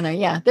 Somewhere around there.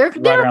 Yeah. They're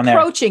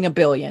approaching 1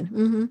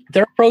 billion.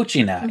 They're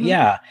approaching that.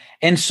 Yeah.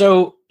 And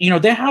so,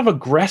 they have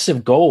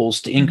aggressive goals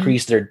to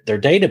increase their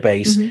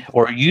database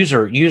or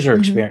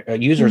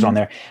users on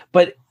there,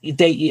 but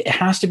it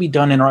has to be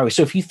done in the right way.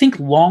 So if you think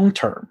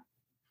long-term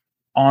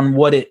on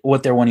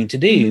what they're wanting to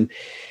do,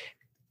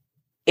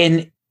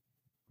 and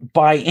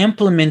by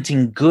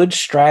implementing good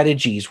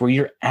strategies where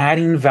you're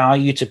adding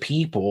value to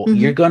people,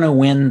 you're going to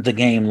win the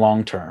game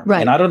long term.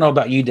 Right. And I don't know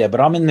about you, Deb, but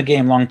I'm in the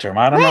game long term.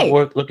 I'm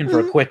not looking for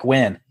a quick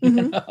win. I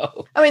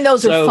mean,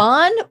 those are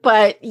fun,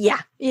 but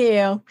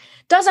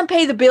doesn't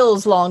pay the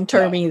bills long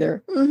term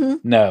either.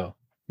 No.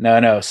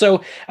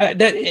 So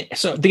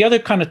so the other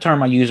kind of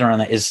term I use around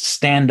that is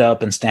stand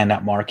up and stand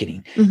out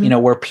marketing,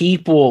 where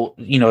people,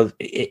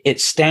 it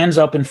stands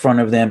up in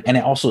front of them and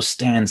it also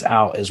stands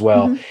out as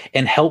well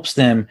and helps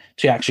them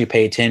to actually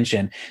pay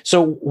attention.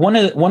 So one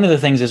of the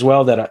things as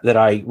well that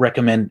I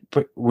recommend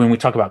when we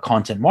talk about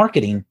content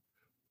marketing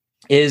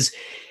is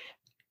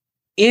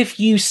if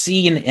you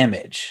see an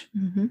image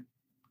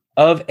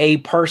of a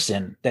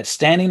person that's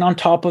standing on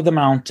top of the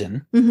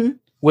mountain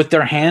with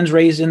their hands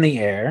raised in the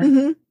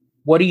air,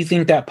 what do you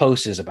think that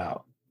post is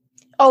about?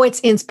 Oh, it's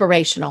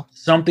inspirational.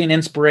 Something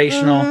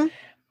inspirational.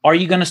 Are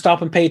you going to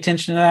stop and pay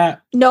attention to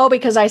that? No,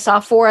 because I saw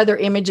 4 other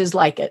images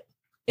like it.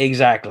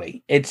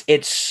 Exactly. It's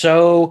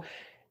the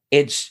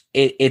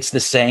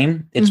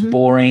same. It's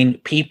boring.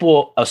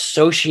 People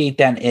associate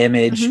that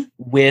image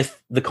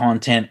with the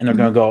content, and they're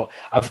going to go,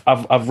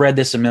 I've read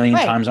this a million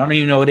times. I don't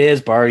even know what it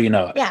is, but I already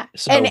know it. Yeah.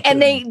 So,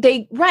 and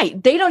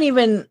they don't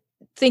even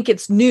think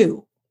it's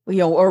new.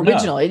 Or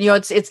original. No.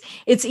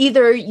 It's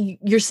either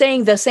you're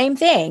saying the same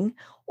thing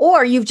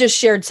or you've just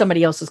shared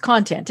somebody else's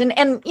content.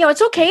 And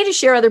it's okay to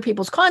share other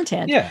people's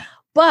content. Yeah.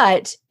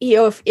 But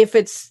if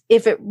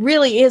it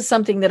really is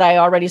something that I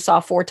already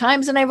saw 4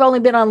 times and I've only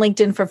been on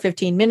LinkedIn for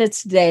 15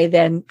 minutes today,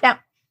 then yeah.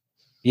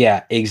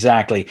 Yeah,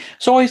 exactly.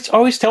 So I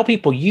always tell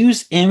people,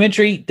 use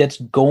imagery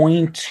that's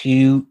going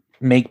to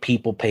make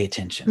people pay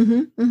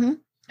attention.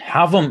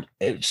 Have them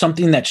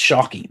something that's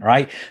shocking,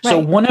 right? So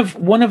one of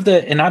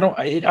the, and I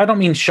don't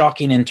mean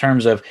shocking in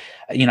terms of,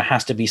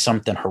 has to be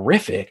something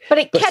horrific, but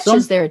it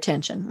catches their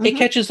attention. It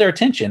catches their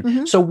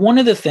attention. So one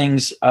of the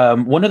things,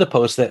 one of the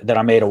posts that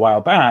I made a while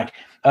back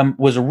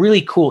was a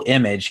really cool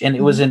image, and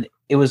it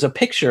was a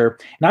picture,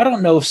 and I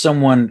don't know if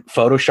someone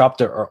photoshopped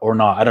it or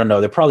not. I don't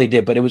know. They probably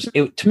did, but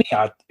to me,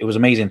 it was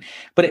amazing.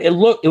 But it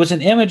was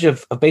an image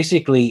of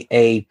basically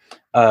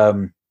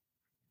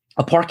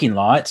a parking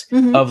lot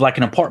of like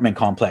an apartment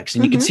complex,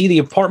 and you could see the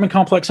apartment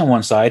complex on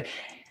one side,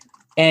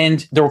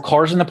 and there were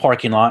cars in the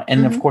parking lot,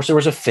 and of course there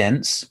was a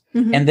fence,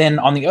 and then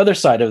on the other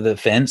side of the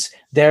fence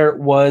there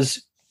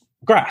was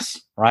grass,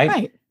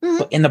 right?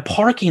 But in the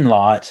parking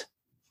lot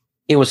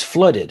it was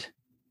flooded.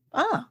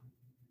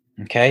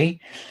 Okay.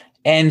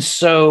 And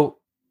so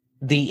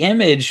the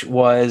image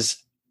was,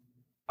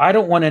 I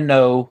don't want to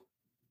know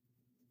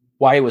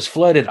why it was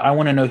flooded. I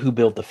want to know who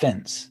built the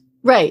fence.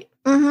 Right.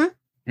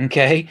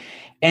 Okay.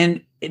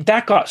 And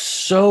that got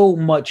so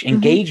much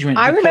engagement.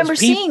 I remember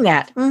seeing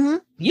that.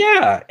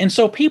 Yeah. And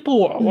so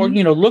people are,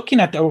 looking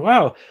at that.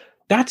 Wow,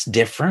 that's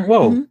different.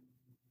 Whoa.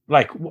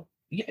 Like,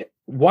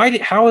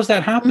 how is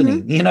that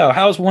happening?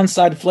 How's one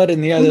side flooded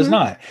and the other is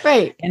not?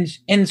 Right.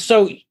 And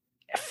so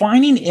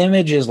finding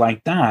images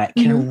like that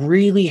can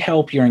really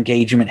help your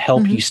engagement,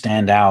 help you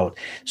stand out,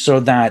 so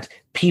that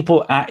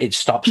it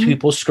stops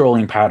people's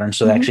scrolling patterns,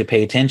 so they actually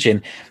pay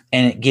attention,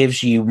 and it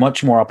gives you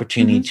much more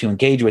opportunity to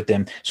engage with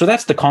them. So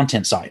that's the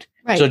content side.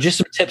 Right. So just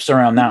some tips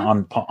around that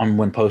on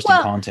when posting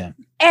content.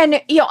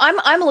 And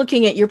I'm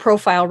looking at your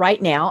profile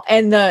right now,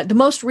 and the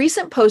most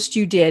recent post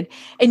you did,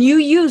 and you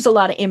use a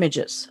lot of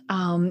images.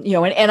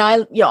 And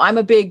I'm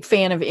a big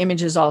fan of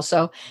images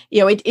also.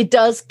 It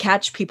does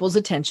catch people's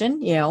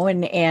attention,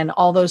 and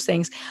all those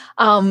things.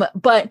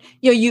 But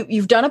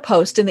you've done a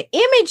post, and the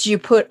image you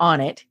put on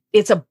it,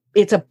 it's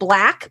a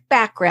black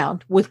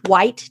background with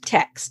white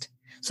text.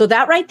 So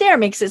that right there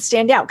makes it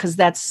stand out, because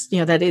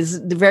that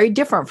is very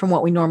different from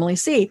what we normally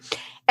see.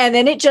 And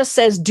then it just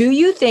says, do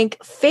you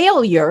think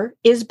failure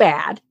is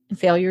bad? And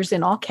failure's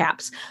in all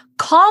caps.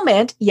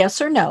 Comment yes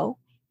or no,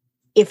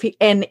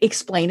 and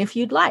explain if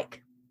you'd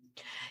like.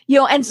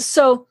 And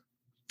so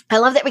I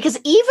love that, because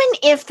even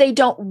if they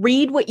don't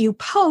read what you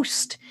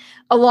post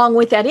along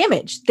with that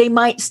image, they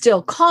might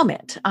still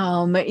comment.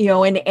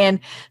 And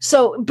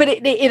so, but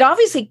it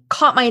obviously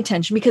caught my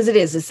attention, because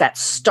it's that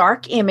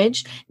stark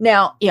image.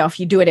 Now, if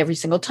you do it every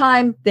single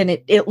time, then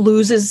it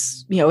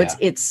loses,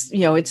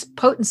 its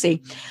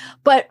potency.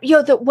 But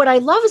what I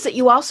love is that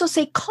you also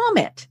say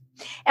comment.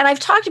 And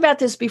I've talked about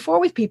this before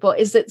with people,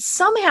 is that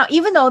somehow,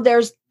 even though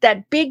there's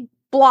that big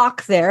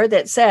block there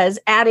that says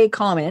add a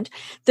comment,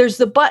 there's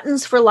the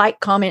buttons for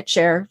like, comment,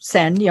 share,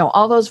 send,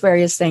 all those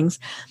various things.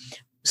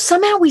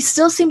 Somehow we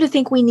still seem to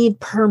think we need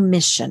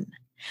permission.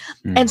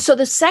 And so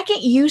the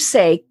second you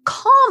say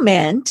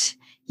comment,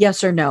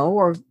 yes or no,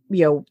 or,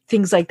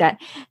 things like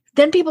that,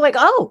 then people are like,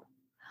 oh,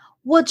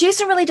 well,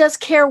 Jason really does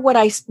care what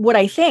I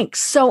think.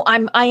 So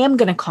I am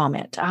going to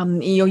comment.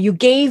 You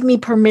gave me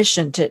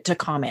permission to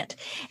comment.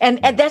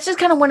 And that's just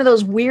kind of one of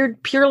those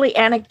weird, purely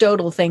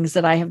anecdotal things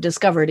that I have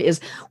discovered,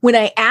 is when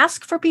I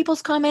ask for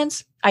people's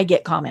comments, I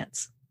get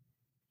comments.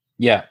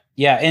 Yeah.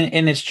 Yeah.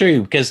 And it's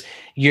true, because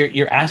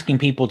you're asking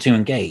people to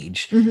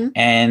engage,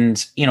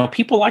 and,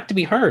 people like to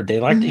be heard. They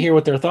like to hear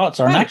what their thoughts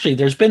are. Right. And actually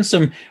there's been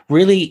some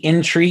really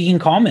intriguing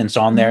comments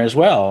on there as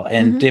well,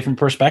 and different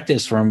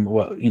perspectives from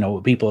what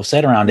people have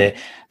said around it,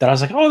 that I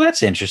was like, oh,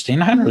 that's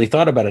interesting. I hadn't really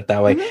thought about it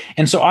that way.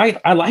 And so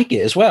I like it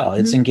as well.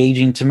 It's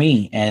engaging to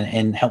me,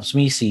 and helps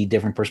me see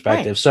different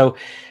perspectives. Right. So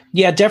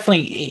yeah,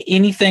 definitely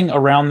anything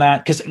around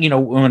that. Because,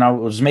 when I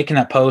was making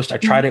that post, I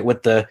tried it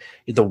with the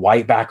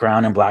white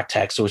background and black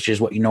text, which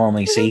is what you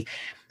normally see.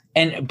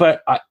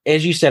 But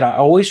as you said, I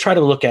always try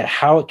to look at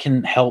how it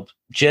can help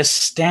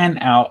just stand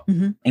out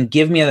and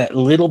give me that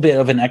little bit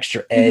of an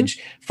extra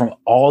edge from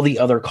all the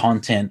other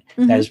content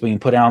that is being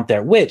put out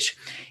there, which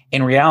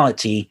in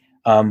reality,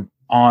 on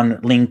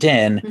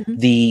LinkedIn,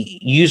 the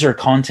user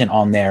content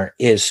on there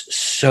is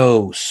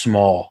so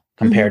small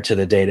compared to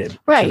the data, to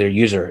their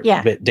user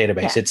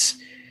database. Yeah. It's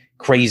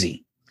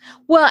crazy.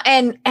 Well,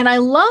 and I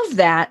love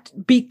that,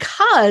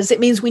 because it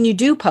means when you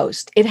do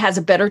post, it has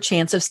a better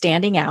chance of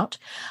standing out.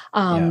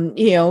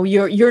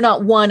 You're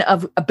not one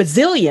of a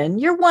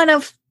bazillion, you're one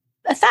of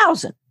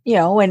 1,000.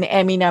 And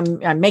I mean,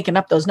 I'm making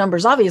up those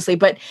numbers, obviously,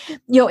 but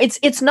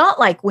it's not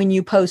like when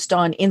you post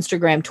on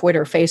Instagram,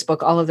 Twitter,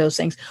 Facebook, all of those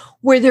things,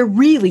 where there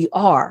really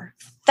are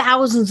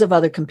thousands of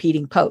other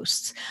competing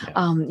posts,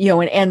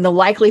 and the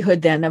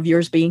likelihood then of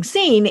yours being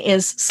seen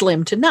is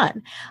slim to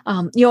none.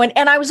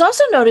 And I was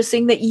also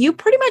noticing that you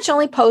pretty much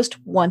only post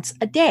once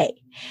a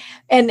day.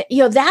 And,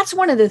 that's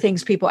one of the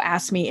things people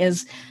ask me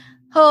is,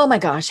 oh my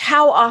gosh,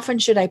 how often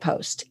should I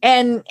post?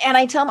 And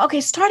I tell them, okay,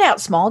 start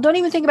out small. Don't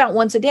even think about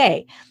once a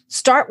day.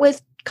 Start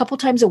with a couple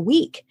times a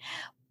week.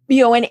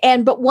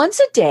 But once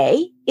a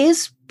day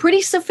is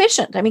pretty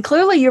sufficient. I mean,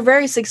 clearly you're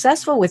very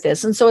successful with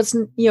this. And so it's,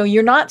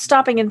 you're not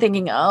stopping and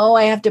thinking, oh,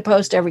 I have to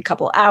post every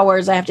couple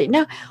hours.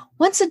 No,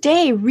 once a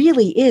day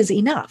really is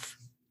enough.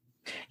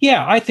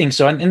 Yeah, I think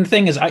so. And the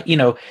thing is,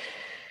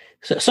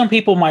 So some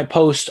people might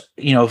post,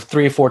 3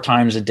 or 4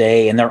 times a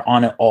day and they're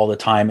on it all the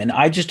time. And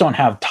I just don't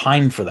have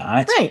time for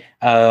that. Right.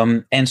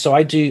 And so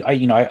I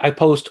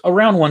post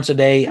around once a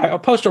day. I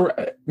post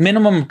a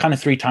minimum kind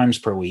of 3 times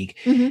per week,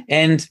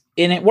 and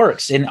it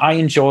works. And I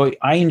enjoy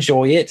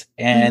it.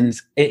 And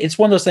it's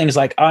one of those things,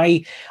 like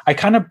I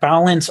kind of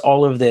balance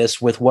all of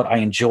this with what I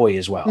enjoy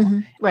as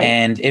well. Right.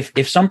 And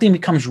if something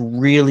becomes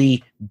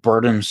really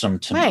burdensome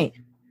to me,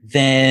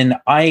 then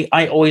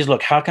I always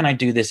look, how can I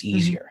do this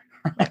easier?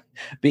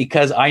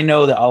 Because I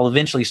know that I'll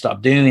eventually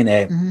stop doing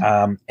it.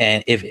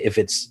 And if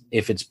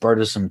it's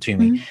burdensome to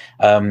me,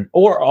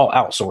 or I'll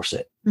outsource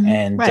it,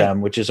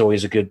 and which is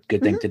always a good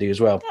thing to do as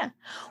well. Yeah.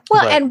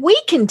 Well, and we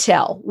can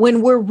tell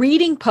when we're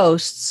reading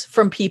posts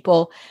from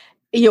people,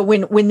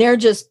 when they're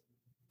just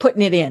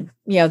putting it in,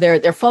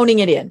 they're phoning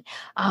it in,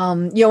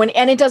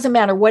 and it doesn't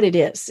matter what it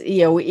is,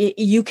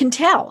 you can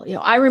tell.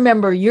 I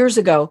remember years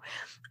ago,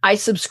 I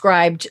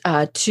subscribed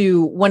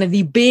to one of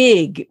the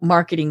big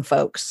marketing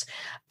folks,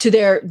 to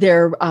their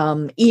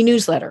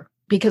e-newsletter,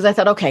 because I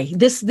thought, okay,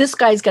 this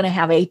guy's going to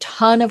have a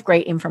ton of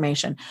great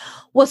information.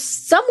 Well,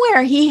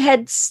 somewhere he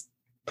had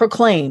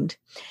proclaimed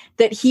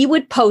that he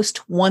would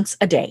post once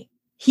a day.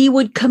 He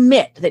would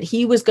commit that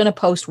he was going to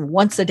post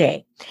once a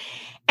day.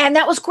 And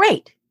that was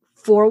great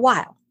for a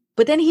while.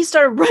 But then he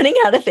started running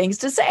out of things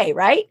to say,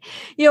 right?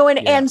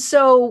 And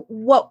so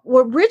what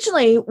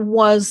originally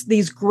was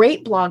these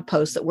great blog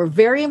posts that were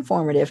very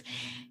informative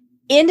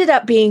ended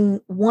up being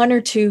 1 or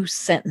 2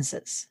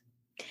 sentences.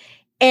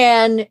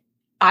 And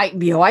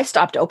I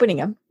stopped opening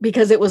them,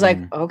 because it was like,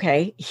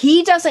 okay,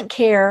 he doesn't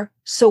care,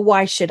 so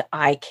why should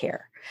I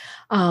care?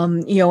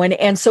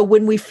 And so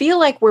when we feel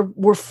like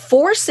we're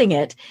forcing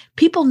it,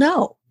 people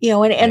know,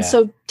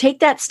 so take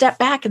that step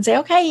back and say,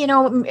 okay,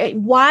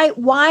 why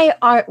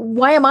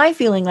am I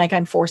feeling like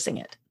I'm forcing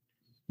it?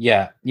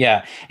 Yeah.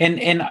 Yeah.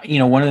 And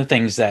one of the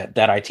things that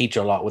I teach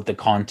a lot with the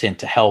content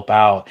to help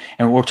out,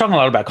 and we're talking a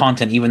lot about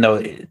content, even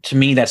though to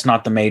me, that's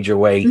not the major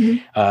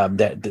way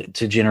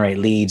to generate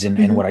leads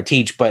and what I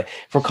teach. But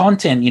for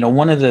content,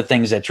 one of the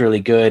things that's really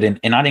good,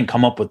 and I didn't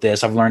come up with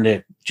this, I've learned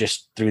it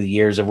just through the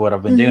years of what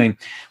I've been doing,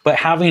 but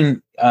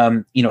having,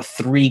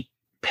 3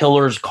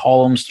 pillars,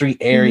 columns, 3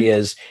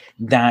 areas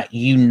that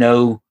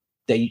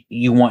that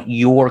you want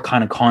your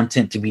kind of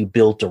content to be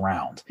built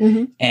around.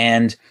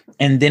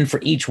 And then for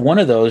each one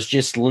of those,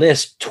 just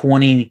list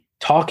 20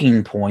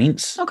 talking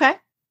points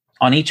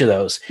on each of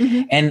those.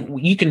 And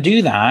you can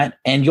do that,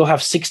 and you'll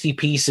have 60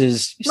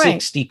 pieces,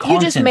 60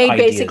 content You just made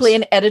ideas. Basically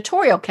an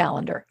editorial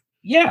calendar.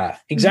 Yeah,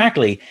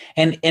 exactly.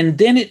 And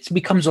then it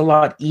becomes a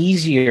lot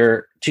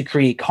easier to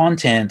create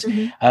content.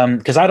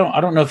 Because I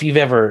don't know if you've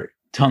ever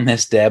done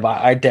this, Deb.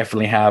 I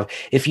definitely have.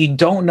 If you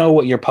don't know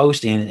what you're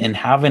posting and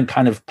haven't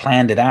kind of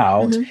planned it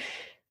out,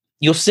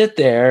 you'll sit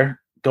there,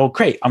 go,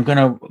 great, I'm going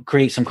to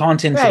create some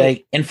content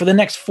today. And for the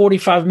next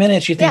 45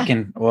 minutes, you're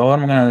thinking, well,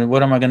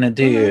 what am I going to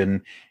do?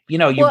 And,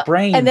 your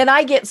brain. And then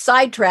I get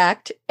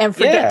sidetracked and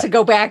forget to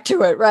go back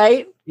to it.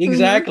 Right.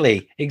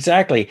 Exactly.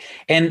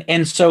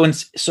 And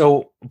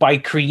so by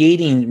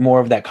creating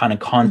more of that kind of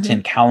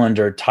content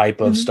calendar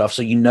type of stuff,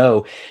 so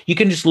you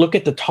can just look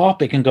at the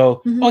topic and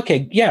go,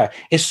 okay, yeah.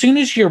 As soon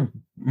as your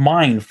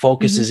mind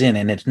focuses in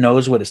and it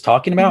knows what it's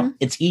talking about,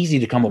 it's easy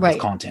to come up with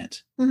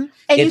content. And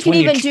you can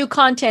even do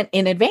content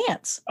in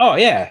advance. Oh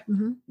yeah.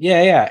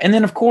 Yeah. And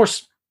then of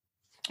course,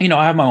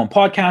 I have my own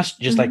podcast,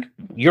 just like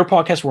your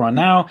podcast we're on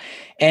now.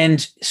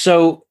 And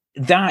so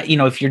that,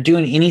 if you're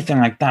doing anything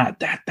like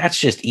that's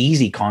just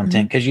easy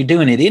content, because you're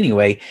doing it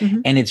anyway,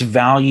 and it's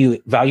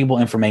valuable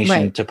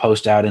information to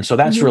post out. And so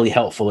that's really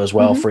helpful as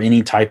well for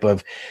any type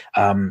of,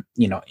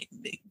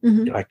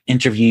 like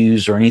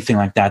interviews or anything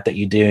like that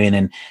you're doing.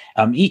 And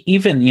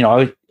even,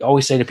 I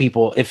always say to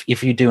people,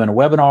 if you're doing a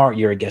webinar,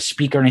 you're a guest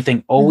speaker or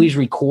anything, always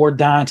record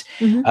that.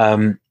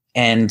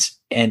 And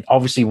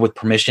obviously with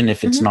permission,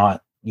 if it's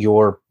not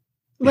your,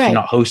 if you're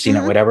not hosting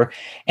it, whatever,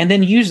 and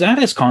then use that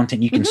as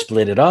content. You can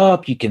split it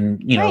up. You can,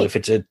 if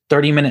it's a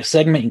 30-minute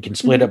segment, you can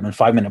split up in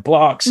 5-minute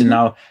blocks. And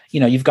now,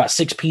 you've got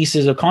 6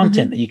 pieces of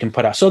content that you can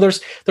put out. So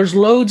there's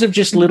loads of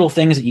just little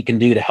things that you can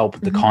do to help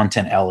with the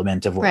content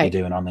element of what you're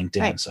doing on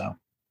LinkedIn. So,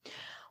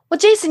 well,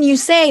 Jason, you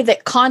say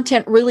that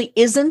content really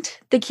isn't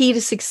the key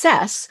to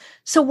success.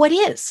 So what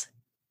is?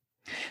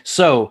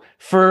 So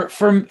for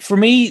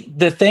me,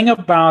 the thing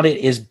about it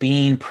is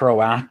being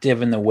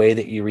proactive in the way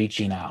that you're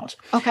reaching out.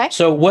 Okay.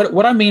 So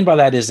what I mean by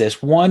that is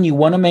this: one, you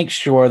want to make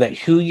sure that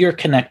who you're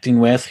connecting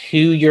with, who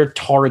you're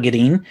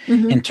targeting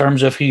in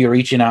terms of who you're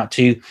reaching out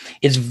to,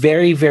 is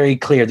very, very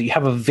clear, that you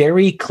have a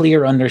very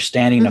clear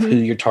understanding of who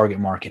your target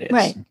market is,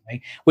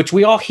 okay? Which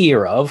we all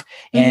hear of.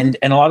 And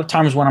a lot of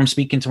times when I'm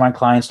speaking to my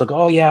clients, like,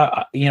 oh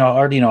yeah, I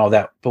already know all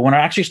that. But when I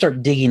actually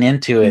start digging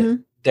into it,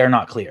 they're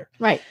not clear.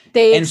 Right.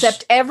 They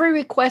accept every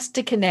request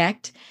to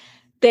connect.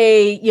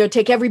 They,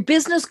 take every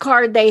business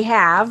card they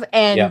have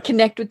and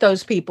connect with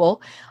those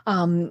people.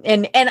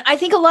 And I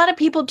think a lot of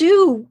people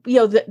do,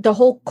 the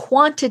whole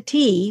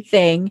quantity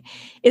thing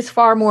is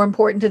far more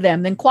important to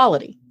them than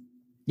quality.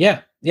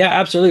 Yeah. Yeah,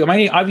 absolutely. I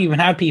mean, I've even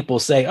had people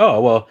say, oh,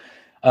 well,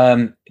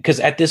 Because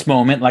at this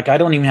moment, like I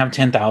don't even have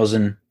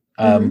 10,000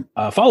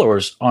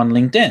 followers on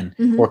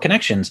LinkedIn or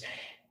connections.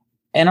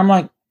 And I'm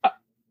like,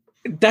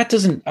 that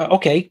doesn't,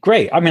 okay,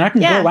 great. I mean, I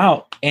can go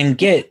out and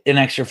get an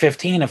extra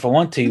 15 if I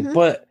want to,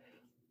 but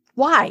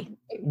why?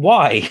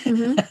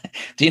 Do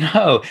you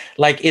know,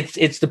 like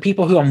it's the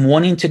people who I'm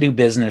wanting to do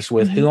business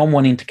with, who I'm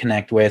wanting to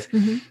connect with,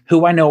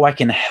 who I know I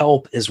can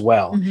help as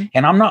well.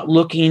 And I'm not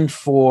looking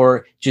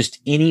for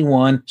just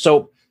anyone.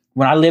 So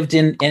when I lived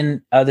in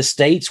the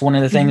States, one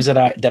of the things that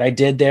I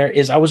did there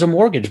is I was a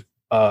mortgage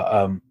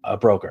a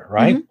broker,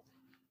 right?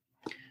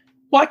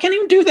 Well, I can't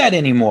even do that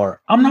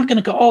anymore. I'm not going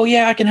to go, oh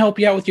yeah, I can help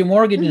you out with your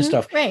mortgage and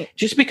stuff. Right.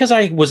 Just because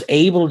I was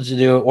able to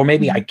do it, or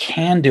maybe I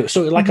can do it.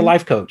 So like a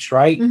life coach,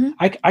 right?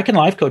 I can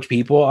life coach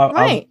people.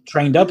 I'm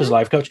trained up as a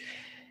life coach.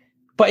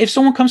 But if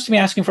someone comes to me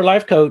asking for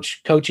life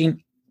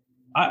coaching,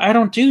 I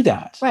don't do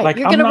that. Right. Like,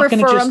 you're going to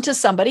refer them to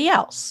somebody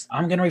else.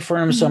 I'm going to refer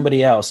them to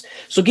somebody else.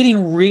 So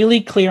getting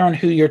really clear on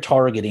who you're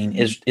targeting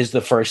is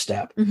the first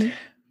step.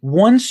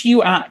 Once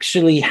you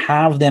actually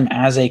have them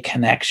as a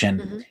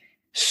connection,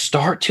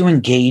 start to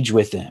engage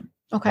with them.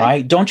 Okay.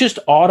 Right. Don't just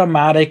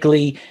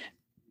automatically,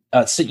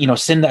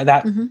 send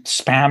that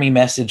spammy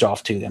message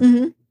off to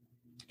them.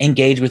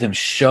 Engage with them.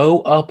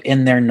 Show up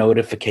in their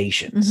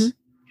notifications.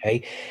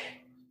 Okay.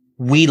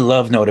 We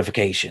love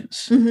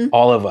notifications.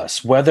 All of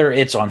us, whether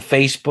it's on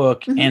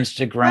Facebook,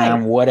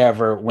 Instagram,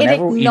 whatever.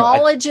 Whenever it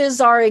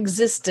acknowledges our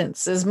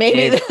existence, is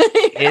maybe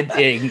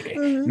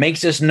it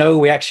makes us know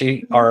we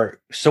actually are.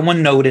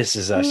 Someone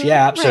notices us.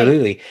 Yeah,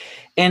 absolutely. Right.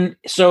 And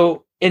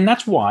so. And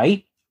that's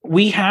why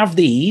we have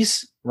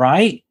these,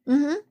 right?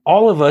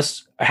 All of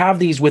us have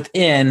these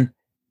within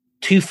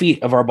 2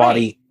 feet of our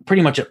body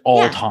pretty much at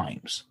all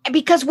times.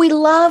 Because we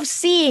love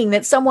seeing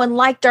that someone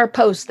liked our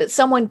post, that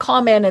someone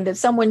commented, that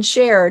someone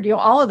shared,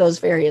 all of those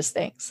various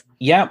things.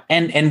 Yeah.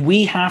 And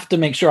we have to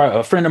make sure,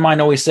 a friend of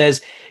mine always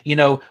says,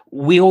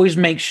 we always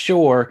make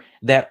sure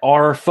that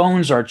our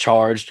phones are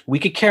charged. We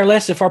could care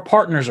less if our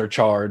partners are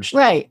charged.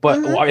 Right. But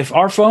if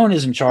our phone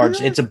isn't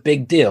charged, it's a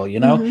big deal,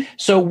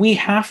 So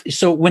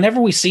whenever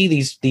we see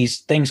these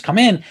things come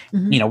in,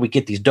 we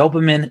get these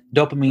dopamine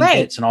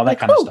hits and all that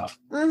kind of stuff.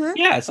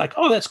 Yeah. It's like,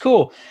 oh, that's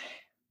cool.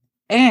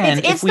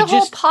 And it's the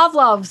whole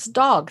Pavlov's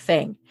dog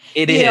thing.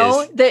 It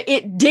is.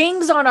 It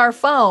dings on our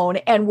phone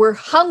and we're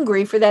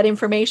hungry for that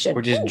information.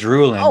 We're just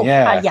drooling.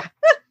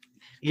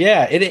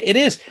 Yeah. It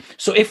is.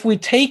 So if we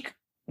take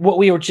what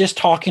we were just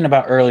talking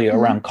about earlier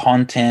around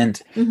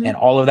content and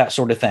all of that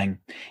sort of thing,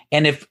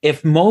 and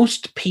if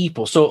most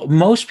people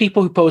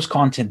who post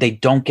content, they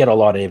don't get a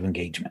lot of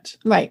engagement.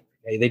 Right.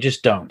 Okay? They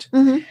just don't.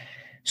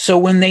 So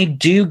when they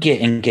do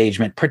get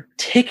engagement,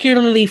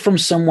 particularly from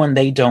someone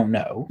they don't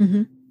know,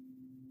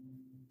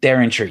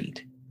 they're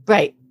intrigued.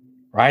 Right.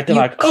 They're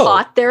like,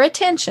 caught their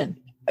attention.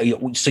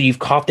 So you've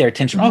caught their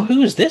attention. Oh,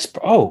 who is this?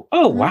 Oh,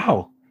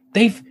 wow.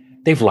 They've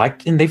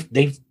liked and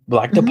they've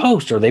liked a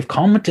post, or they've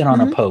commented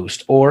on a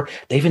post, or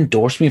they've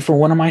endorsed me for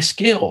one of my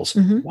skills.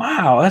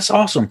 Wow, that's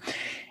awesome.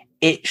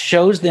 It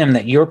shows them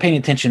that you're paying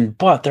attention,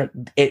 but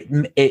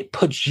it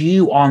puts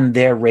you on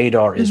their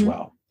radar as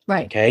well.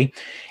 Right. Okay.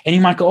 And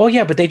you might go, oh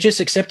yeah, but they just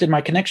accepted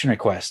my connection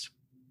request.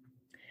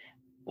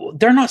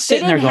 They're not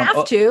sitting there going,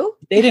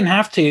 they didn't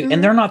have to.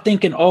 And they're not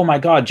thinking, oh my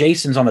God,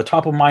 Jason's on the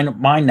top of my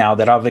mind now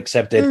that I've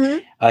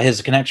accepted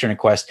his connection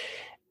request.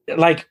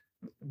 Like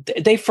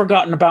they've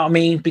forgotten about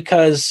me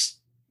because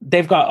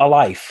they've got a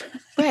life.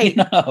 Right.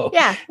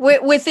 Yeah.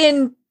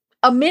 Within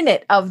a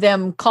minute of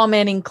them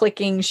commenting,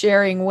 clicking,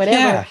 sharing,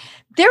 whatever,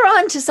 they're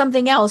on to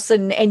something else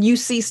and you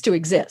cease to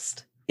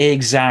exist.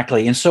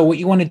 Exactly. And so what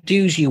you want to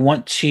do is you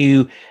want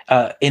to,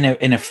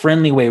 in a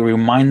friendly way,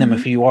 remind them of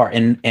who you are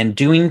and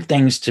doing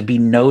things to be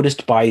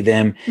noticed by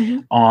them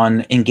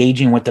on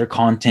engaging with their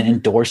content,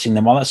 endorsing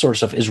them, all that sort of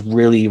stuff is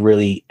really,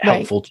 really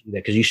helpful to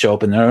that, because you show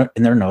up in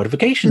their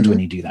notifications when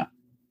you do that.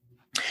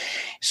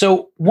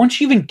 So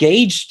once you've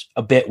engaged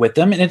a bit with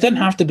them, and it doesn't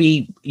have to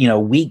be,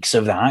 weeks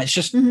of that, it's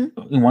just 1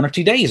 or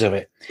 2 days of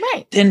it.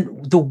 Right.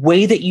 Then the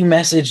way that you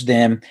message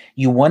them,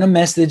 you want to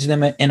message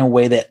them in a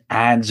way that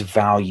adds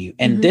value.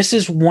 And this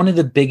is one of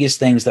the biggest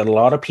things that a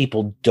lot of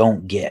people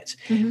don't get.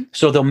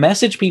 So they'll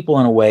message people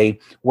in a way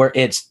where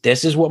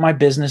this is what my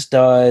business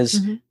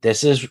does.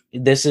 This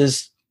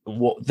is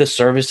what the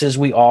services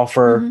we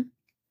offer.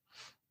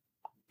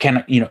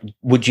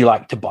 Would you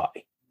like to buy?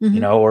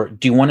 Or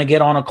do you want to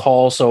get on a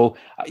call so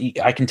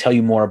I can tell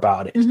you more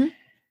about it?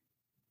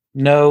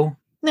 No,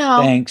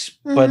 thanks,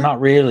 but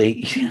not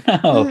really,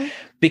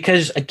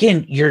 because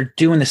again, you're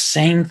doing the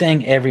same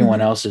thing everyone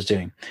else is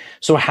doing.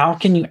 So how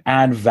can you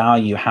add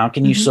value? How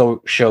can you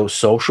show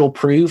social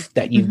proof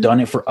that you've done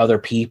it for other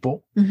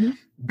people,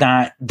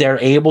 that they're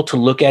able to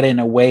look at it in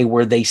a way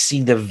where they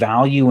see the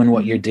value in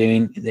what you're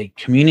doing, they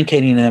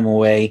communicating them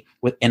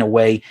in a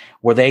way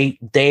where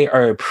they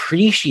are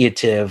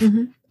appreciative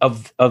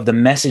of the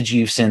message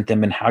you've sent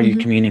them and how you're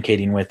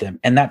communicating with them.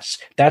 And that's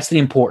the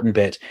important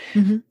bit.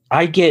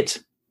 I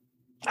get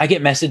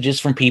messages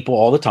from people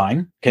all the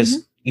time,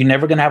 because you're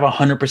never going to have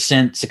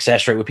 100%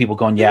 success rate with people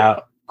going, yeah,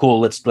 cool,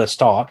 let's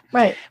talk.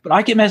 Right. But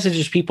I get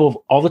messages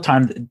people all the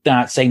time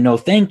that say no,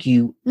 thank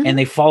you, and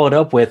they follow it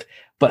up with,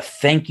 but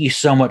thank you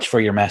so much for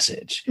your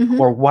message,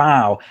 or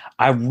wow,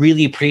 I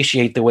really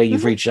appreciate the way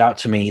you've reached out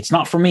to me. It's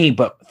not for me,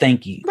 but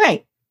thank you.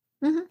 Right.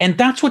 And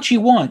that's what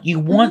you want. You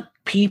want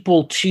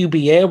people to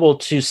be able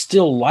to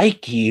still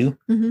like you.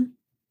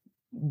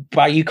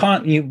 But you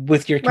can't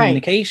with your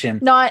communication.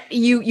 Right. Not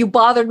you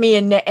bothered me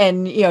and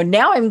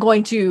now I'm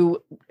going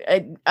to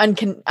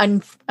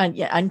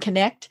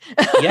unconnect.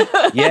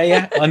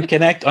 yeah.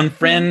 Unconnect,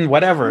 unfriend,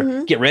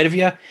 whatever. Get rid of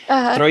you,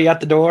 throw you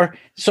out the door.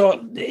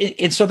 So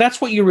so that's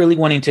what you're really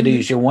wanting to do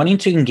is you're wanting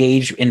to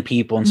engage in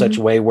people in such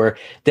a way where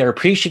they're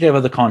appreciative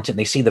of the content.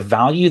 They see the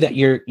value that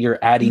you're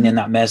adding in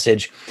that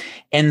message,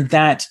 and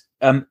that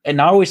and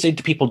I always say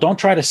to people, don't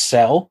try to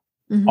sell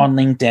on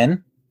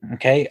LinkedIn.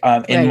 Okay.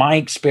 In my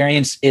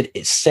experience,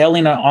 it's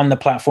selling on the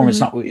platform is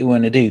not what you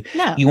want to do.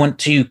 No. You want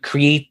to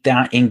create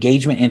that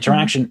engagement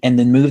interaction and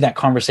then move that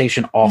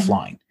conversation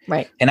offline.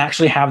 Right. And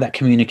actually have that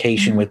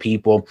communication with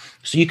people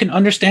so you can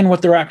understand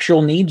what their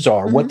actual needs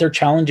are, what their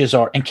challenges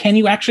are, and can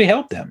you actually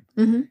help them?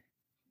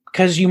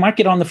 Because you might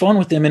get on the phone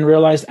with them and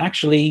realize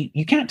actually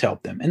you can't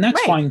help them. And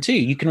that's fine too.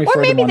 You can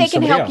refer them on to somebody else. Or maybe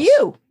they can help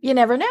you. You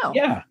never know.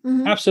 Yeah,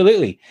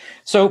 absolutely.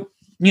 So,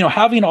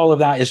 having all of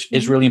that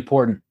is really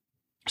important.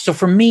 So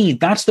for me,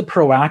 that's the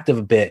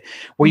proactive bit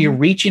where you're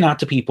reaching out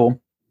to people,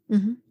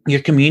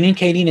 you're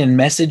communicating and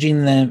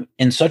messaging them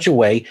in such a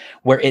way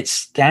where it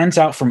stands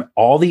out from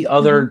all the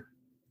other,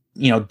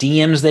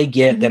 DMs they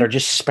get that are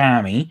just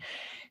spammy.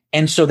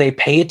 And so they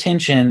pay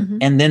attention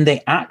and then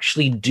they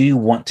actually do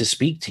want to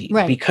speak to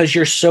you because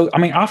you're so,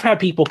 I've had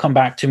people come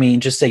back to me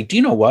and just say, do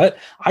you know what?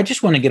 I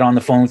just want to get on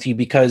the phone with you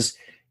because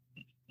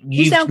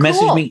you've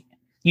messaged me.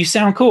 You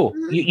sound cool.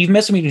 You've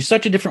messaged me in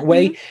such a different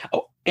way.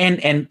 Oh,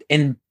 and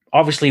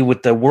obviously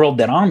with the world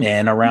that I'm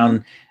in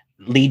around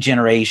lead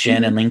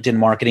generation and LinkedIn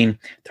marketing,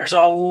 there's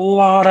a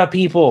lot of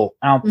people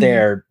out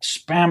there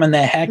spamming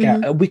the heck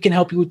out. We can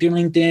help you with your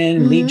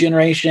LinkedIn lead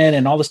generation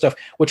and all this stuff,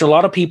 which a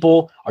lot of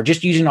people are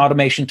just using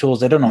automation tools.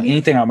 They don't know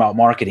anything about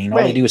marketing. All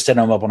they do is set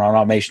them up on an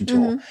automation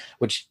tool,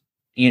 which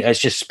it's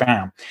just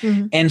spam.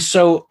 And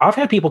so I've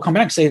had people come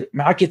back and say,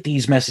 I get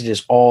these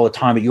messages all the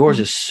time, but yours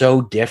is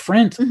so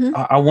different.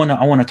 I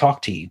want to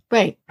talk to you.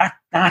 Right.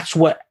 That's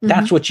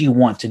what you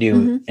want to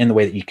do in the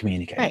way that you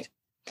communicate. Right.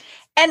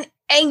 And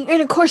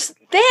of course,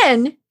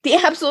 then the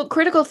absolute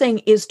critical thing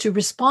is to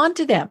respond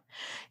to them.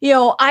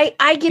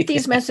 I get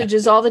these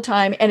messages all the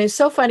time, and it's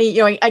so funny.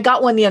 I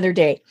got one the other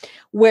day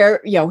where,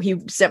 he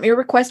sent me a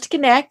request to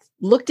connect,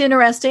 looked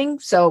interesting.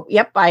 So,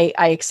 yep, I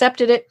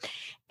accepted it.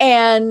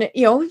 And, a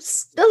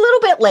little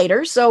bit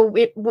later, so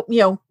it,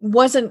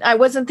 I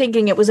wasn't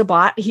thinking it was a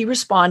bot. He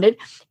responded,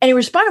 and he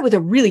responded with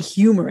a really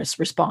humorous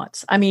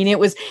response. It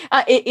was,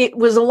 it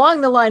was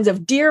along the lines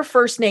of "Dear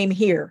first name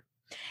here."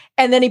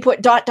 And then he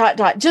put ...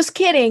 Just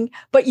kidding.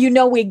 But,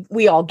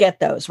 we all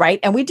get those, right?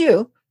 And we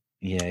do.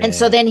 Yeah. And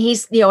so then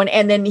he's,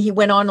 and then he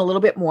went on a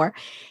little bit more.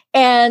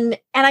 And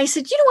I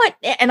said, you know what?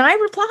 And I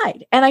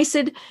replied, and I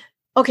said,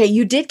 okay,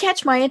 you did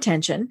catch my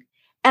attention,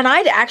 and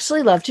I'd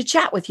actually love to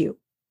chat with you.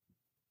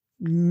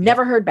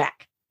 Never heard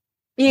back,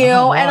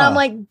 and I'm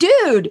like,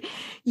 dude,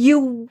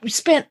 you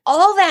spent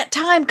all that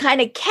time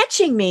kind of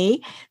catching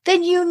me,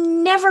 then you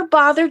never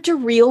bothered to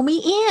reel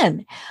me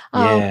in.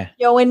 And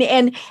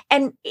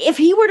if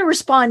he were to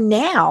respond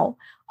now,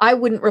 I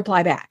wouldn't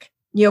reply back,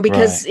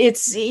 because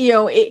it's,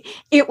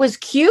 it was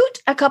cute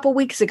a couple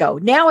weeks ago.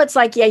 Now it's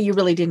like, yeah, you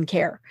really didn't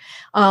care.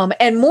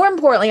 And more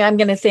importantly, I'm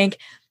going to think,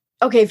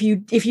 okay, if you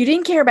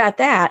didn't care about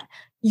that,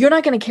 you're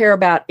not going to care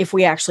about if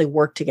we actually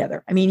work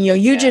together.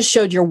 You just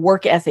showed your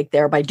work ethic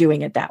there by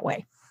doing it that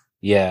way.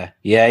 Yeah.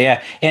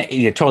 And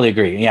you totally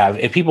agree. Yeah.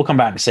 If people come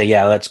back and say,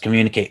 yeah, let's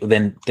communicate,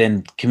 then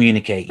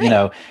communicate,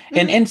 and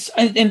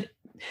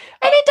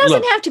it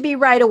doesn't have to be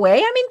right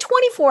away.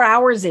 24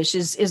 hours ish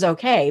is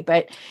okay,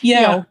 but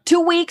 2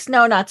 weeks,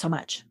 no, not so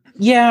much.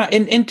 Yeah.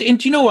 And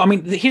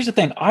here's the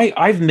thing.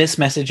 I've missed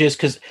messages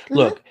because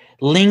look,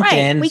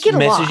 LinkedIn's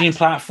messaging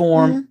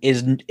platform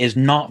is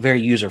not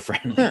very user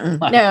friendly.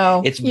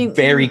 No, it's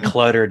very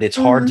cluttered. It's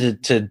hard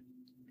to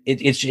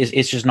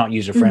it's just not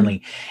user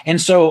friendly.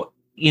 And so,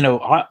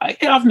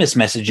 I've missed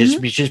messages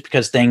just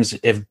because things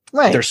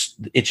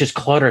it's just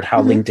cluttered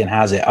how LinkedIn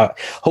has it.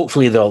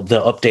 Hopefully they'll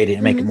update it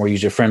and make it more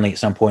user friendly at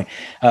some point.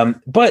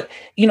 But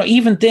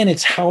even then,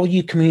 it's how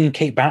you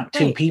communicate back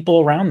to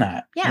people around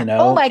that. Yeah.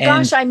 Oh my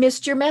gosh, I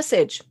missed your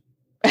message.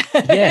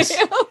 Yes.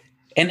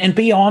 And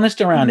be honest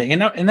around it.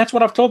 And that's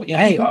what I've told you.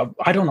 Hey,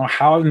 I don't know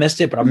how I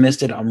missed it, but I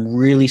missed it. I'm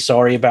really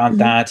sorry about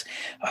that.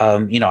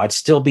 I'd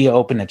still be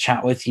open to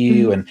chat with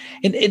you. And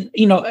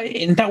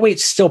in that way,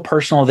 it's still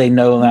personal. They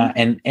know that.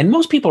 And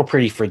most people are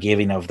pretty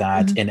forgiving of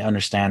that and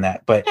understand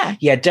that. But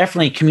yeah,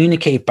 definitely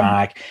communicate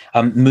back,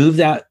 move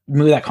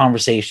that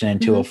conversation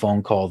into a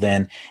phone call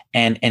then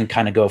and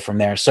kind of go from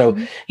there. So,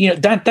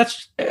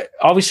 that's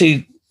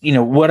obviously,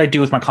 what I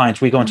do with my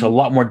clients, we go into a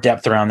lot more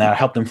depth around that. I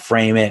help them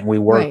frame it and we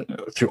work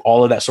through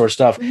all of that sort of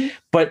stuff.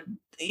 But,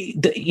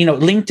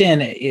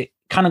 LinkedIn,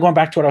 kind of going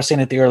back to what I was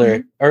saying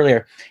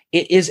earlier,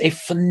 it is a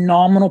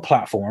phenomenal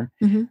platform,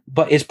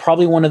 but it's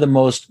probably one of the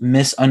most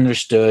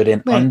misunderstood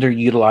and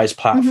underutilized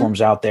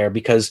platforms out there,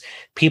 because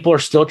people are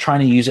still trying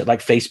to use it like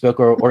Facebook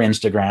or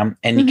Instagram,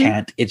 and you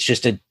can't. It's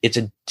just it's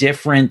a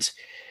different,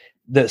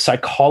 the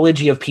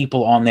psychology of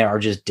people on there are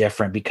just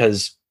different,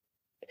 because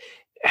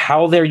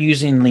how they're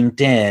using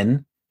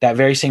LinkedIn, that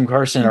very same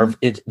person,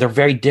 they're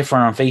very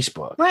different on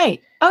Facebook.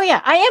 Right. Oh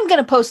yeah. I am going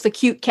to post the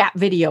cute cat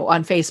video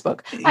on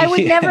Facebook. I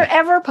would never,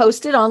 ever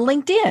post it on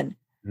LinkedIn.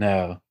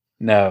 No.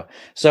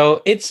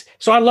 So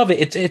I love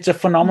it. It's a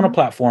phenomenal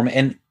platform,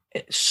 and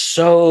it's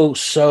so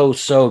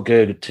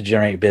good to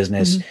generate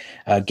business,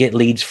 get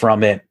leads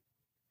from it.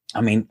 I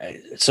mean,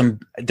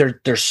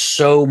 there's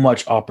so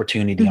much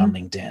opportunity on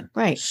LinkedIn,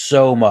 right?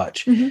 So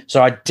much.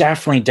 So I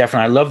definitely,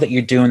 I love that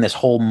you're doing this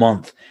whole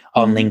month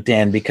on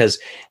LinkedIn, because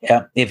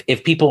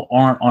if people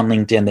aren't on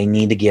LinkedIn, they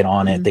need to get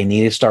on it. They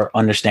need to start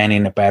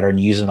understanding it better and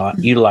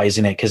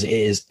utilizing it, because it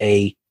is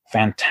a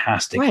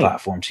fantastic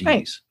platform to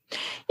use.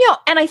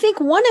 And I think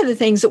one of the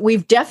things that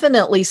we've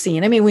definitely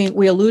seen, I mean,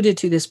 we alluded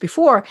to this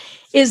before,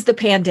 is the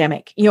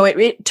pandemic.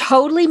 It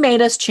totally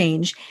made us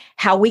change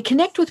how we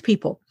connect with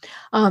people.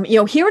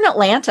 Here in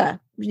Atlanta,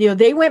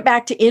 they went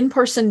back to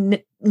in-person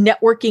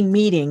networking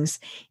meetings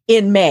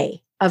in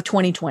May of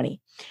 2020.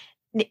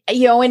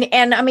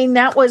 And I mean,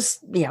 that was,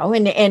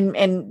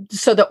 and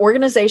so the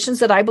organizations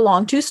that I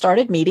belong to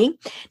started meeting.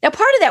 Now,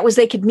 part of that was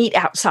they could meet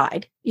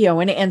outside,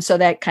 and so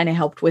that kind of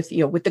helped with,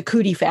 with the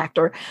cootie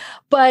factor.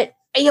 But,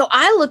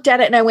 I looked at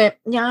it and I went,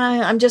 yeah,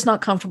 I'm just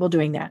not comfortable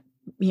doing that.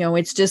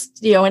 It's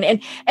just,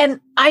 and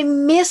I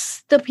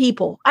miss the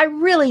people. I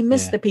really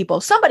miss the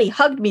people. Somebody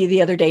hugged me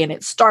the other day and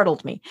it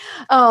startled me,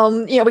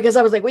 because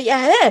I was like,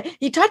 well,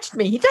 he touched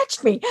me.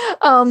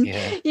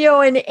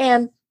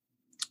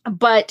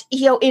 But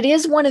it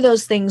is one of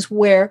those things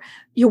where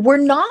we're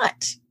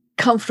not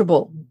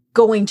comfortable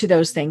going to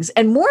those things.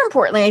 And more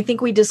importantly, I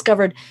think we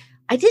discovered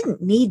I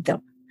didn't need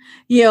them.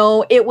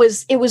 It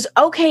was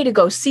okay to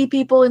go see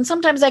people. And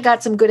sometimes I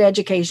got some good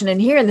education.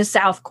 And here in the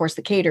South, of course,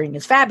 the catering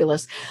is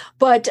fabulous.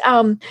 But,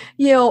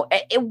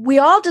 we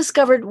all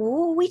discovered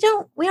we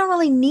don't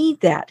really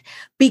need that,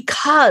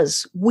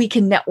 because we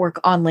can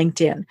network on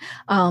LinkedIn.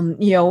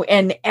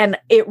 And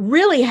it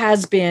really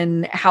has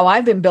been how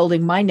I've been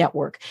building my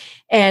network.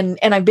 And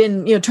I've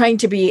been, trying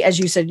to be, as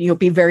you said,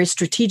 be very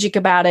strategic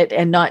about it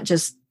and not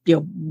just,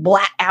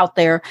 blat out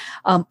there,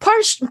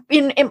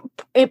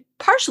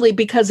 partially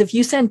because if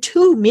you send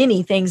too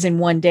many things in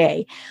one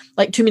day,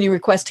 like too many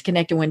requests to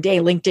connect in one day,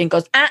 LinkedIn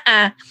goes,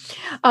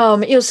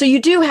 so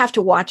you do have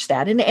to watch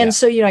that. And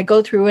so, I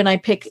go through and I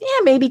pick,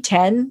 maybe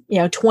 10,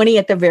 20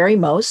 at the very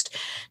most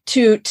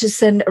to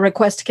send a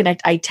request to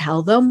connect. I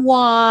tell them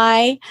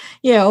why,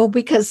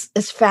 because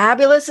as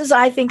fabulous as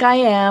I think I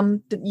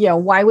am,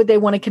 why would they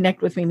want to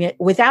connect with me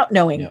without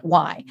knowing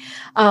why?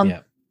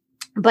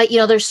 But,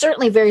 there's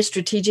certainly very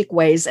strategic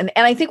ways. And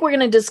I think we're going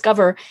to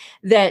discover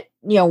that,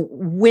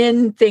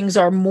 when things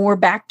are more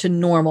back to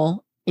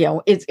normal,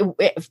 that's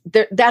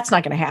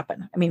not going to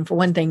happen. I mean, for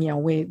one thing,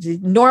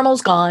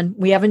 normal's gone.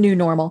 We have a new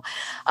normal.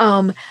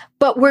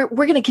 But we're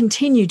going to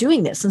continue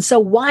doing this. And so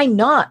why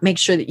not make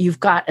sure that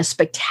you've got a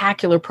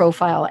spectacular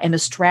profile and a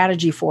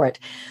strategy for it?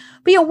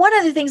 But, one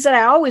of the things that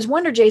I always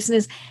wonder, Jason,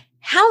 is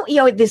how,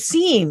 this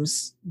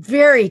seems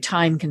very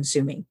time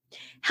consuming.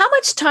 How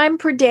much time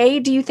per day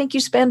do you think you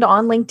spend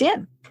on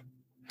LinkedIn?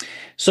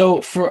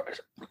 So for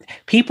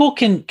people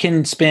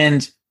can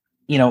spend,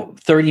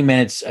 30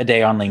 minutes a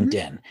day on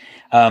LinkedIn.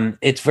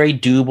 It's very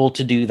doable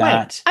to do that.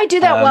 Right. I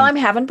do that while I'm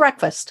having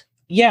breakfast.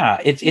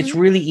 Yeah, it's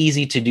really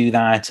easy to do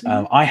that.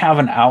 I have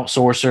an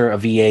outsourcer, a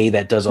VA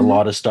that does a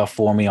lot of stuff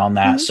for me on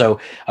that.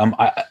 So,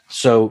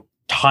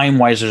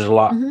 time-wise, there's a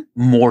lot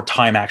more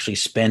time actually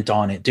spent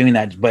on it doing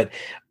that. But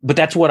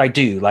that's what I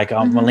do. Like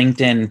I'm a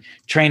LinkedIn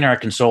trainer, I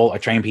consult, I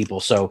train people.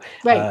 So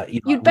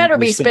you'd better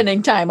be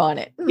spending time on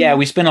it. Yeah,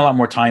 we spend a lot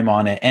more time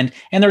on it. And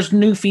there's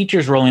new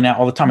features rolling out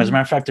all the time. As a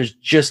matter of fact, there's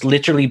just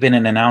literally been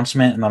an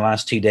announcement in the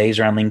last 2 days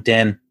around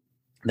LinkedIn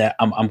that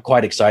I'm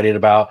quite excited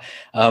about.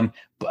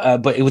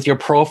 But with your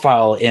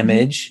profile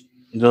image,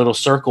 the little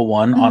circle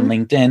one on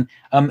LinkedIn,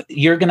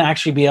 you're going to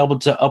actually be able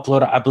to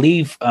upload, I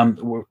believe,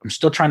 I'm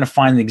still trying to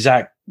find the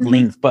exact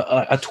length, but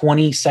a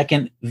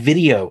 20-second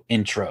video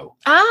intro.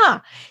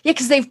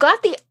 Because they've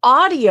got the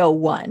audio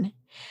one.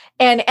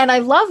 And I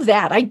love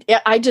that.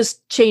 I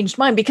just changed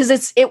mine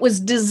because it was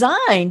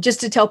designed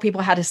just to tell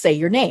people how to say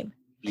your name.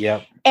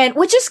 Yep. And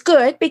which is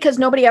good because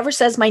nobody ever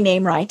says my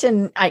name right.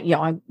 And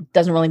it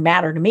doesn't really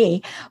matter to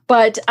me,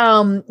 but,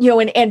 but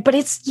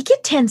you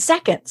get 10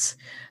 seconds.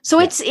 So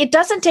it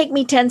doesn't take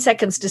me 10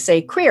 seconds to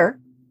say career.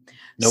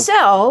 Nope.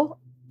 So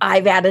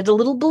I've added a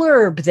little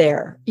blurb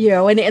there,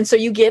 and so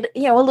you get,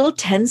 a little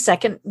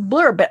 10-second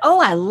blurb, but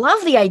I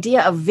love the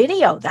idea of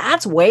video.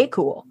 That's way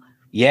cool.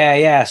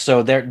 Yeah.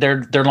 So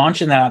they're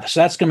launching that. So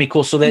that's going to be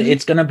cool. So that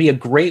it's going to be a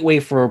great way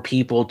for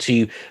people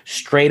to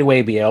straight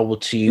away be able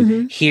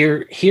to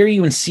hear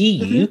you and see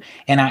you,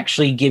 and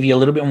actually give you a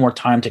little bit more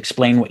time to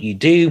explain what you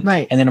do.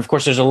 Right. And then of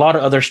course there's a lot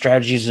of other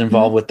strategies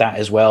involved with that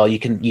as well. You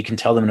can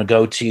tell them to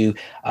go to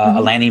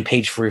a landing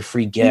page for a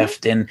free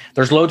gift, and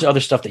there's loads of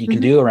other stuff that you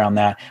can do around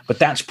that. But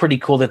that's pretty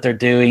cool that they're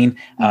doing.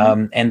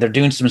 And they're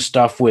doing some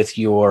stuff with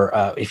your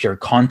if you're a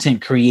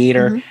content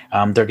creator,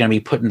 they're going to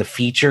be putting the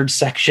featured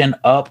section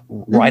up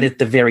right at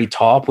the very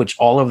top, which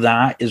all of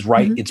that is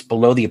right. It's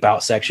below the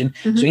about section.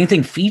 So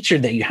anything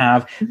featured that you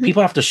have,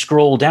 people have to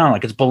scroll down,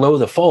 like it's below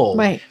the fold.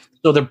 Right.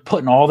 So they're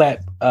putting all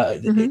that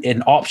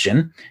in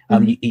option.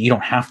 You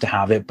don't have to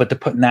have it, but they're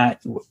putting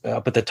that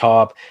up at the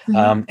top.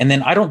 And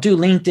then I don't do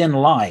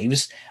LinkedIn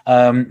Lives,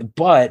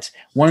 but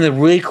one of the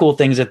really cool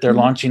things that they're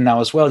launching now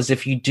as well is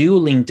if you do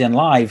LinkedIn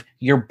Live,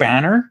 your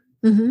banner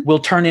will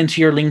turn into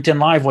your LinkedIn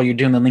Live while you're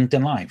doing the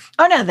LinkedIn Live.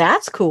 Oh, now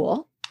that's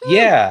cool.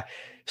 Yeah.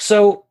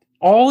 So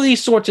all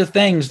these sorts of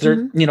things, they're,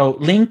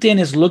 LinkedIn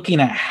is looking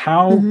at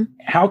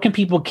how can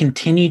people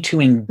continue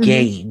to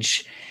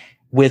engage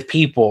with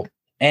people,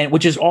 and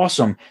which is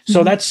awesome.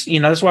 So that's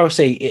why I would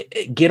say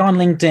get on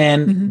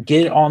LinkedIn,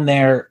 get on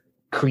there,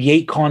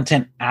 create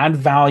content, add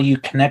value,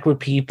 connect with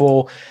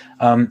people,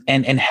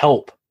 and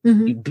help.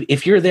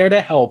 If you're there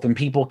to help and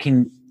people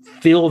can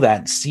feel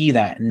that, see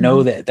that,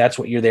 know that that's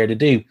what you're there to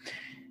do,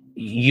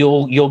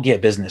 you'll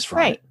get business from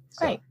it.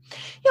 So. Right.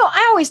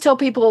 I always tell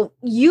people,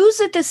 use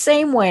it the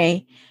same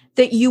way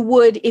that you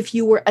would if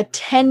you were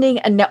attending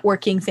a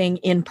networking thing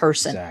in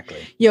person. Exactly.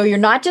 You're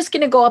not just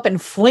going to go up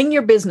and fling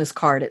your business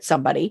card at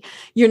somebody.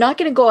 You're not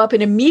going to go up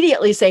and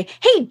immediately say,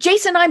 "Hey,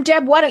 Jason, I'm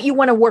Deb. Why don't you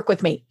want to work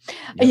with me?"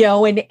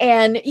 Yep.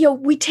 And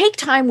we take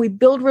time, we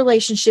build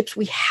relationships,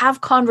 we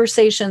have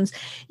conversations.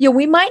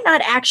 We might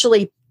not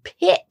actually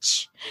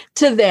pitch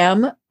to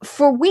them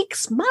for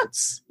weeks,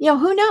 months,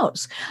 who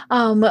knows?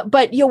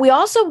 But we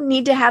also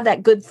need to have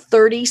that good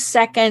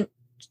 30-second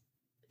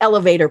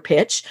elevator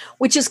pitch,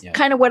 which is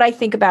kind of what I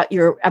think about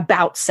your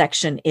about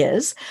section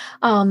is,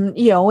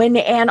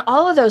 and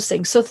all of those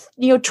things. So,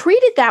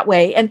 treat it that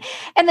way. And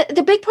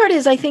the big part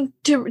is, I think,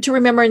 to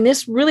remember, and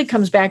this really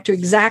comes back to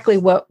exactly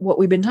what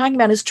we've been talking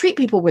about, is treat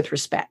people with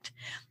respect.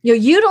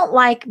 You don't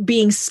like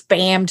being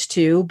spammed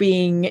to,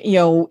 being,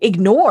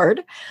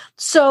 ignored.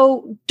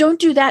 So don't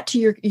do that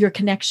to your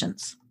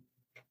connections.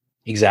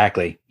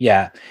 Exactly.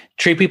 Yeah.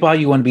 Treat people how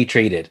you want to be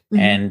treated.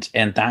 And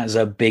that is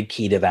a big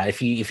key to that.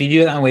 If you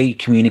do it that way, you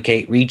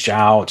communicate, reach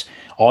out,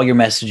 all your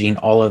messaging,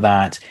 all of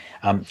that,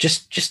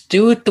 just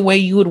do it the way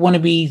you would want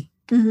to be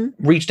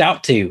reached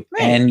out to.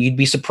 Right. And you'd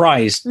be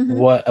surprised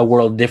what a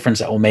world difference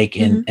that will make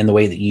in the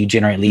way that you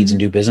generate leads and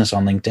do business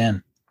on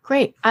LinkedIn.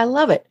 Great. I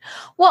love it.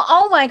 Well,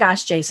 oh my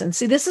gosh, Jason.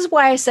 See, this is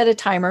why I set a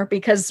timer,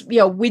 because,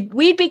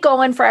 we'd be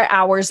going for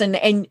hours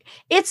and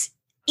it's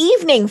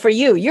evening for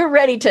you. You're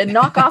ready to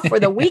knock off for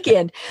the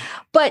weekend.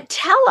 But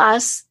tell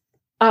us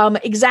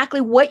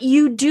exactly what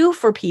you do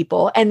for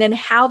people and then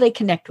how they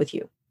connect with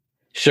you.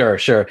 Sure.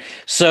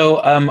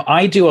 So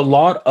I do a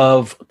lot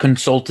of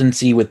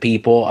consultancy with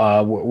people,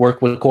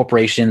 work with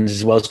corporations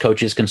as well as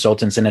coaches,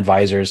 consultants, and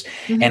advisors,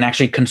 and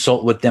actually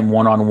consult with them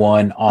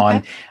one-on-one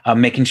on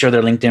making sure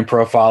their LinkedIn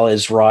profile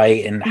is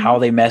right and how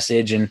they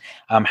message and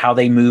how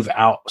they move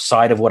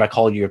outside of what I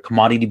call your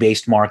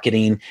commodity-based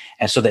marketing,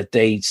 and so that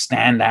they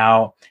stand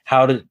out,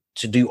 how to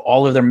do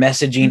all of their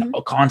messaging,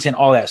 content,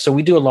 all that. So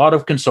we do a lot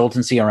of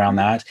consultancy around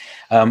that.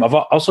 I've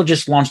also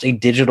just launched a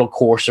digital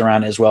course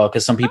around it as well,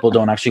 because some people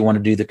don't actually want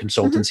to do the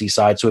consultancy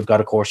side. So we've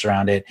got a course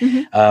around it.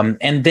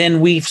 And then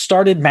we've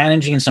started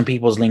managing some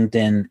people's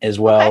LinkedIn as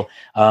well,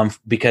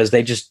 because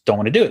they just don't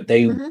want to do it.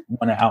 They want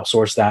to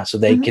outsource that so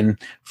they can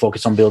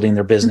focus on building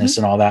their business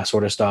and all that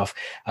sort of stuff.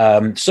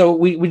 So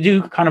we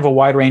do kind of a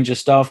wide range of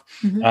stuff.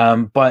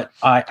 But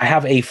I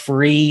have a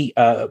free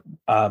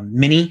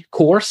mini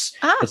course.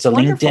 It's a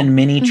LinkedIn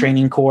mini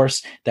training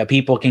course that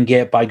people can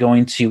get by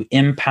going to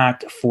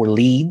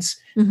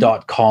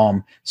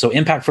impactforleads.com. So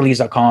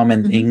impactforleads.com,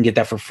 and you can get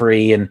that for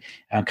free and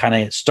kind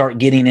of start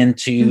getting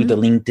into the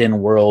LinkedIn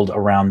world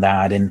around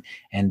that, and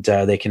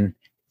they can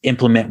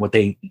implement what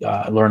they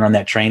learn on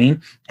that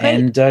training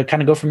and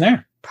kind of go from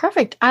there.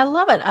 Perfect. I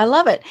love it.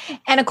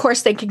 And of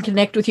course, they can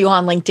connect with you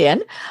on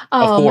LinkedIn.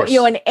 Of course.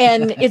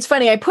 And it's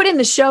funny. I put in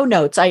the show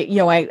notes. I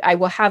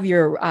will have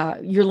your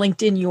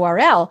LinkedIn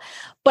URL,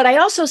 but I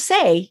also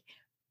say,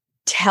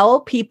 tell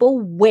people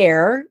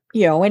where,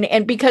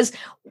 and because,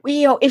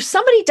 if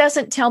somebody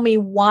doesn't tell me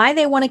why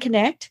they want to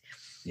connect,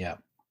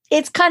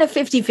 it's kind of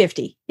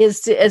 50-50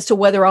 as to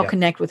whether I'll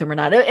connect with them or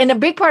not. And a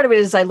big part of it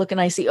is I look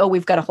and I see,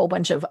 we've got a whole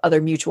bunch of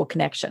other mutual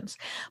connections.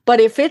 But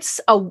if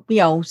it's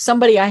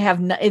somebody I have,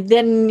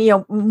 then,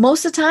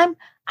 most of the time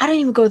I don't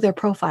even go to their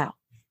profile.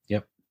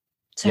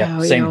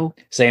 So,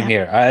 same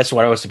here. That's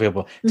what I always tell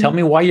people. Tell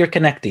me why you're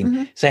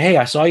connecting. Say, hey,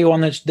 I saw you on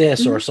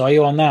this or saw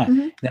you on that.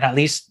 Then at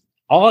least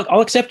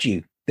I'll accept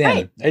you.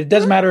 Then it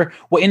doesn't matter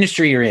what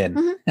industry you're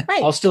in.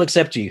 I'll still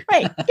accept you.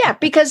 Yeah.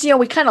 Because,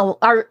 we kind of,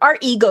 our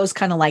egos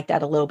kind of like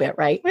that a little bit,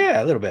 right?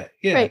 Yeah, a little bit.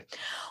 Yeah. Right.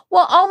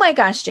 Well, oh my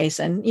gosh,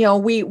 Jason,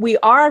 we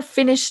are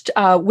finished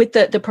with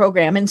the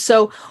program. And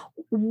so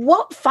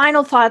what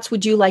final thoughts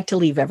would you like to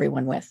leave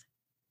everyone with?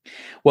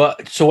 Well,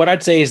 so what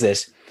I'd say is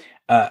this.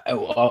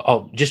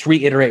 I'll just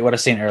reiterate what I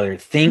was saying earlier.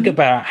 Think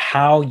about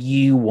how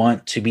you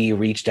want to be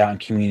reached out and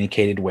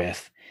communicated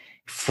with.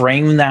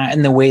 Frame that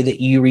in the way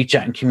that you reach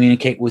out and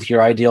communicate with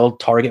your ideal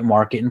target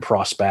market and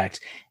prospects,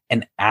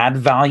 and add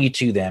value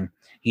to them.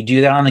 You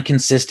do that on a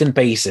consistent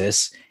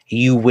basis,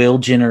 you will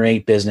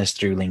generate business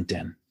through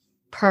LinkedIn.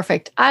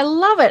 Perfect. I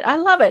love it. I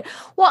love it.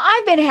 Well,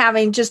 I've been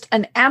having just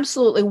an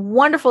absolutely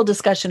wonderful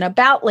discussion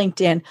about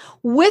LinkedIn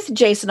with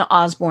Jason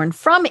Osborn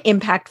from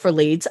Impact for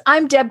Leads.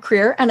 I'm Deb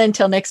Creer, and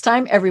until next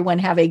time, everyone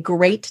have a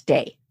great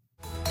day.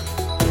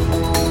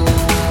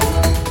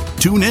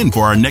 Tune in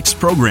for our next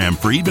program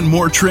for even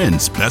more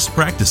trends, best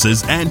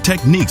practices, and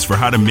techniques for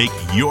how to make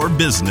your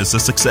business a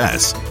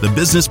success. The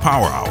Business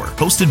Power Hour,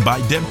 hosted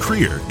by Deb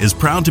Creer, is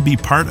proud to be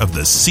part of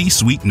the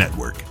C-Suite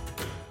Network.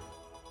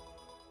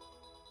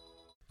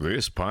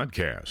 This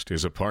podcast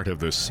is a part of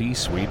the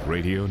C-Suite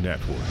Radio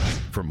Network.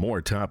 For more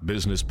top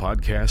business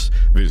podcasts,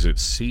 visit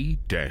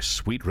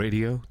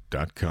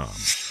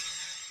c-suiteradio.com.